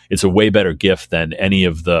a way better gift than any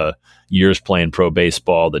of the years playing pro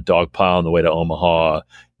baseball, the dog pile on the way to Omaha,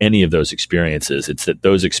 any of those experiences. It's that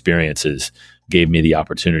those experiences gave me the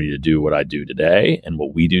opportunity to do what I do today and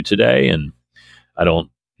what we do today. And I don't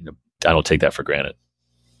take that for granted.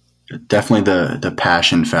 Definitely the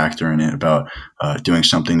passion factor in it about doing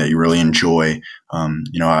something that you really enjoy. Some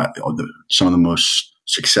of the most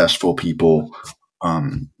successful people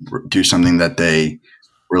do something that they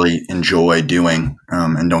really enjoy doing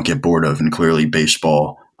and don't get bored of. And clearly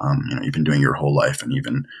baseball, you've been doing your whole life, and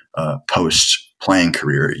even post playing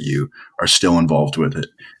career, you are still involved with it.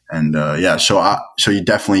 And so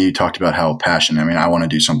you talked about how passionate. I mean, I want to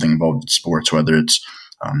do something involved in sports, whether it's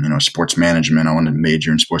sports management. I want to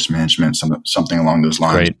major in sports management, something along those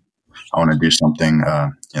lines. Great. I want to do something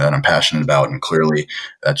that I'm passionate about, and clearly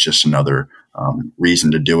that's just another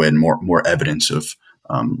reason to do it, and more evidence of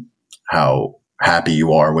how happy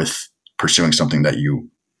you are with pursuing something that you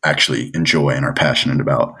actually enjoy and are passionate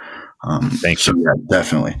about. Thanks. So yeah,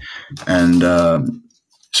 definitely. And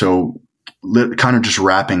so kind of just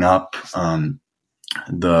wrapping up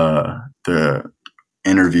the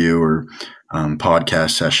interview or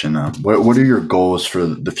podcast session, what are your goals for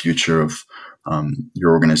the future of your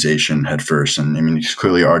organization, Head First? And I mean, it's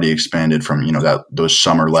clearly already expanded from those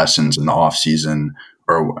summer lessons in the off season,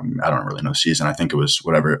 or I don't really know season. I think it was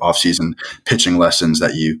whatever off season pitching lessons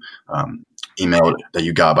that you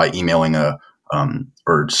got by emailing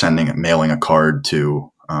mailing a card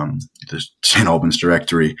to the St. Albans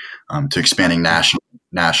directory, to expanding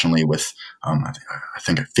nationally with I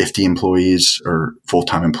think 50 employees or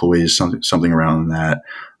full-time employees, something around that.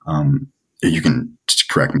 You can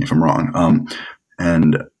correct me if I'm wrong.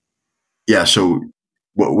 So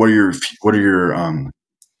what are your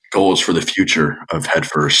goals for the future of Head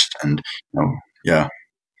First? And yeah.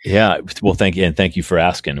 Well, thank you, and thank you for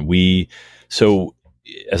asking.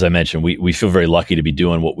 As I mentioned, we feel very lucky to be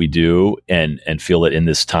doing what we do, and feel it in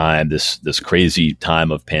this time, this crazy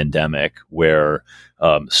time of pandemic, where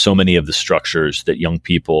so many of the structures that young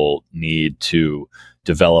people need to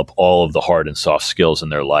develop all of the hard and soft skills in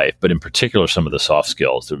their life, but in particular, some of the soft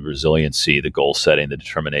skills, the resiliency, the goal setting, the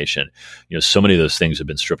determination, so many of those things have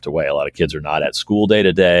been stripped away. A lot of kids are not at school day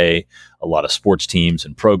to day. A lot of sports teams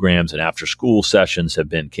and programs and after school sessions have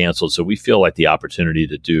been canceled. So we feel like the opportunity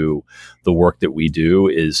to do the work that we do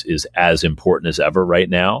is as important as ever right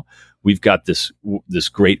now. we've got this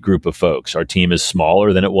great group of folks. Our team is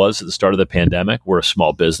smaller than it was at the start of the pandemic. We're a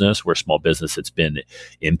small business. We're a small business that's been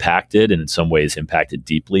impacted, and in some ways impacted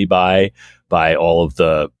deeply by all of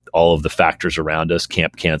the factors around us: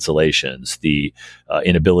 camp cancellations, the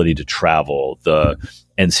inability to travel, the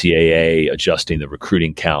NCAA adjusting the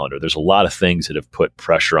recruiting calendar. There's a lot of things that have put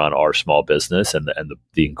pressure on our small business and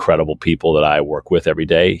the incredible people that I work with every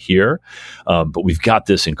day here. But we've got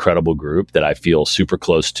this incredible group that I feel super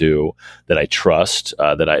close to, that I trust,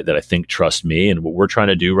 that I think trust me. And what we're trying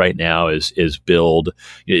to do right now is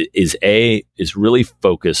really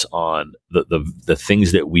focus on the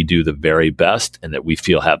things that we do the very best and that we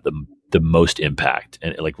feel have the most impact,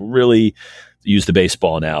 and like really use the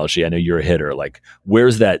baseball analogy. I know you're a hitter. Like,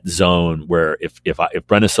 where's that zone where if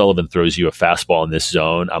Brendan Sullivan throws you a fastball in this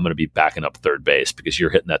zone, I'm going to be backing up third base because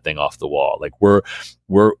you're hitting that thing off the wall. Like,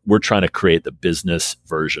 we're trying to create the business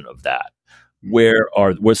version of that.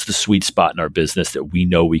 What's the sweet spot in our business that we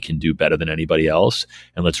know we can do better than anybody else?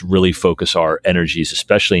 And let's really focus our energies,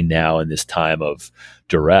 especially now in this time of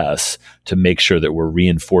duress, to make sure that we're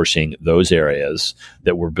reinforcing those areas,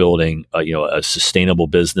 that we're building a sustainable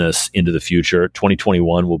business into the future.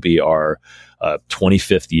 2021 will be our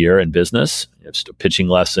 25th year in business. It's a pitching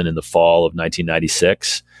lesson in the fall of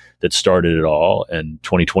 1996 that started it all. And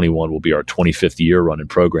 2021 will be our 25th year running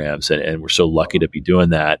programs. And we're so lucky to be doing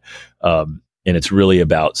that. And it's really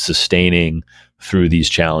about sustaining through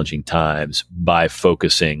these challenging times by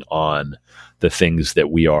focusing on the things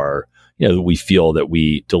that we feel that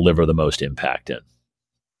we deliver the most impact in.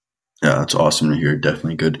 Yeah, that's awesome to hear.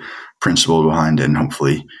 Definitely good principle behind it. And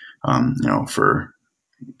hopefully, for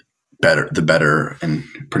the better and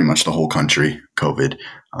pretty much the whole country, COVID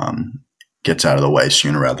gets out of the way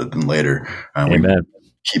sooner rather than later. Amen.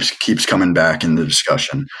 Keeps coming back in the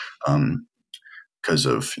discussion. Because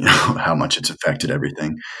of how much it's affected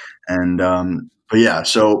everything, and but yeah,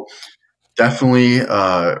 so definitely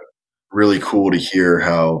really cool to hear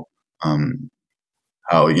how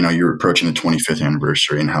you're approaching the 25th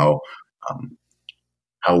anniversary and how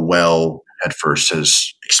well Headfirst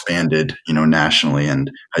has expanded nationally,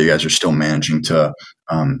 and how you guys are still managing to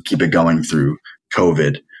keep it going through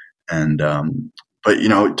COVID, and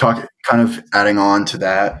but talk kind of adding on to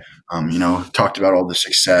that, talked about all the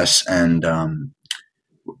success and.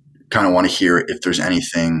 Kind of want to hear if there's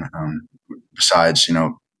anything besides,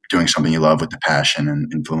 doing something you love with the passion and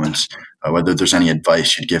influence, whether there's any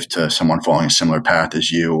advice you'd give to someone following a similar path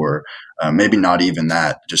as you, or maybe not even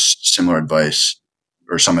that, just similar advice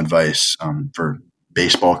or some advice for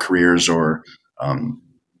baseball careers or,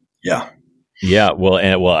 yeah. Yeah,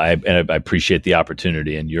 I appreciate the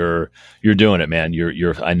opportunity, and you're doing it, man.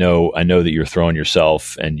 I know that you're throwing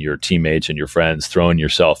yourself and your teammates and your friends throwing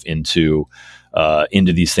yourself into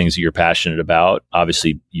these things that you're passionate about.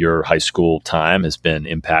 Obviously, your high school time has been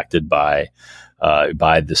impacted by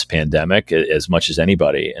this pandemic as much as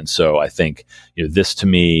anybody, and so I think this, to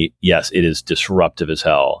me, yes, it is disruptive as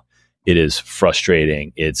hell. It is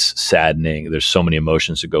frustrating. It's saddening. There's so many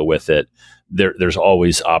emotions that go with it. There's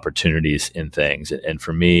always opportunities in things. And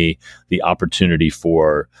for me, the opportunity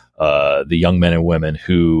for the young men and women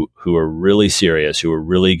who are really serious, who are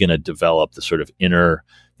really going to develop the sort of inner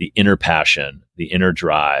passion, the inner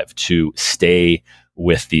drive to stay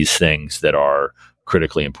with these things that are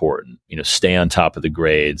critically important. Stay on top of the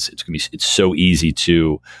grades. It's so easy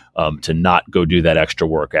to not go do that extra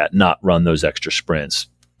workout, not run those extra sprints,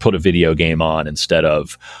 put a video game on instead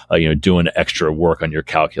of doing extra work on your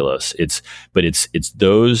calculus. It's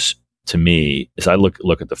those, to me, as I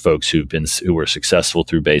look at the folks who were successful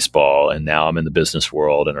through baseball, and now I'm in the business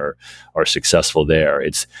world and are successful there.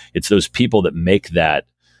 It's those people that make that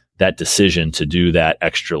decision to do that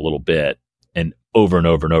extra little bit and over and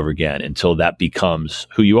over and over again until that becomes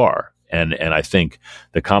who you are. And I think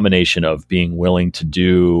the combination of being willing to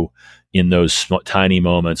do in those tiny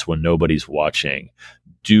moments when nobody's watching,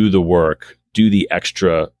 do the work, do the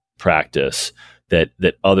extra practice that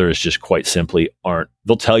others just quite simply aren't.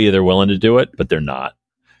 They'll tell you they're willing to do it, but they're not.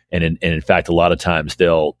 And in fact, a lot of times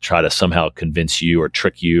they'll try to somehow convince you or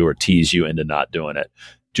trick you or tease you into not doing it,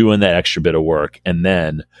 doing that extra bit of work. And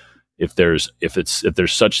then if there's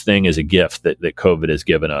such thing as a gift that COVID has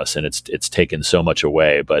given us, and it's taken so much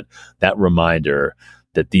away, but that reminder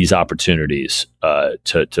that these opportunities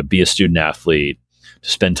to be a student athlete, to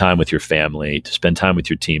spend time with your family, to spend time with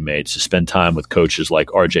your teammates, to spend time with coaches like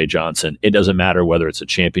RJ Johnson. It doesn't matter whether it's a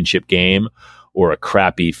championship game or a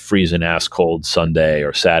crappy freezing ass cold Sunday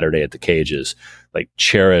or Saturday at the cages. Like,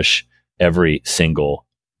 cherish every single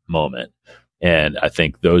moment. And I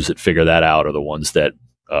think those that figure that out are the ones that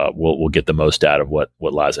will get the most out of what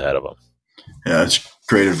lies ahead of them. Yeah, that's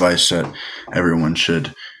great advice that everyone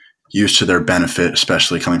should use to their benefit,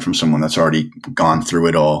 especially coming from someone that's already gone through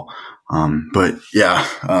it all. But yeah,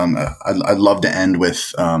 I'd love to end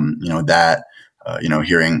with that.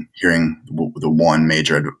 Hearing the one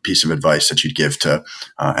major piece of advice that you'd give to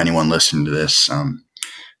anyone listening to this,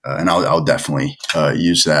 and I'll definitely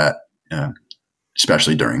use that,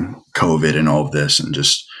 especially during COVID and all of this, and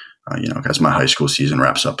just as my high school season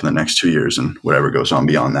wraps up in the next 2 years and whatever goes on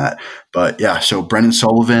beyond that. But yeah, so Brendan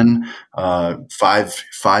Sullivan, five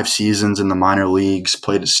seasons in the minor leagues,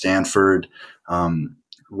 played at Stanford,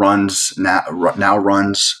 runs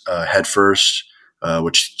Headfirst,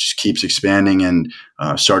 which just keeps expanding, and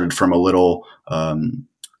started from a little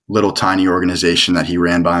tiny organization that he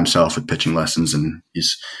ran by himself with pitching lessons. And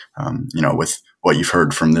he's, with what you've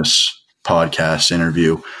heard from this podcast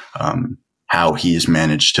interview, how he's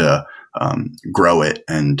managed to grow it,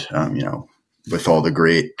 and with all the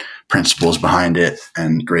great principles behind it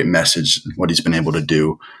and great message, what he's been able to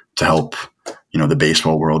do to help the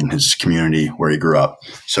baseball world and his community where he grew up.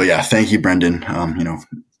 So yeah, thank you, Brendan.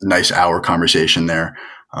 Nice hour conversation there,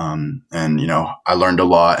 and I learned a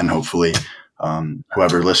lot, and hopefully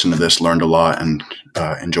whoever listened to this learned a lot and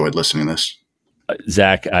enjoyed listening to this.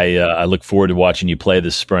 Zach, I look forward to watching you play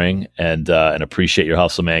this spring, and appreciate your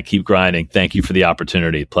hustle, man. Keep grinding. Thank you for the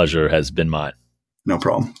opportunity. Pleasure has been mine. No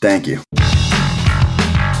problem. Thank you.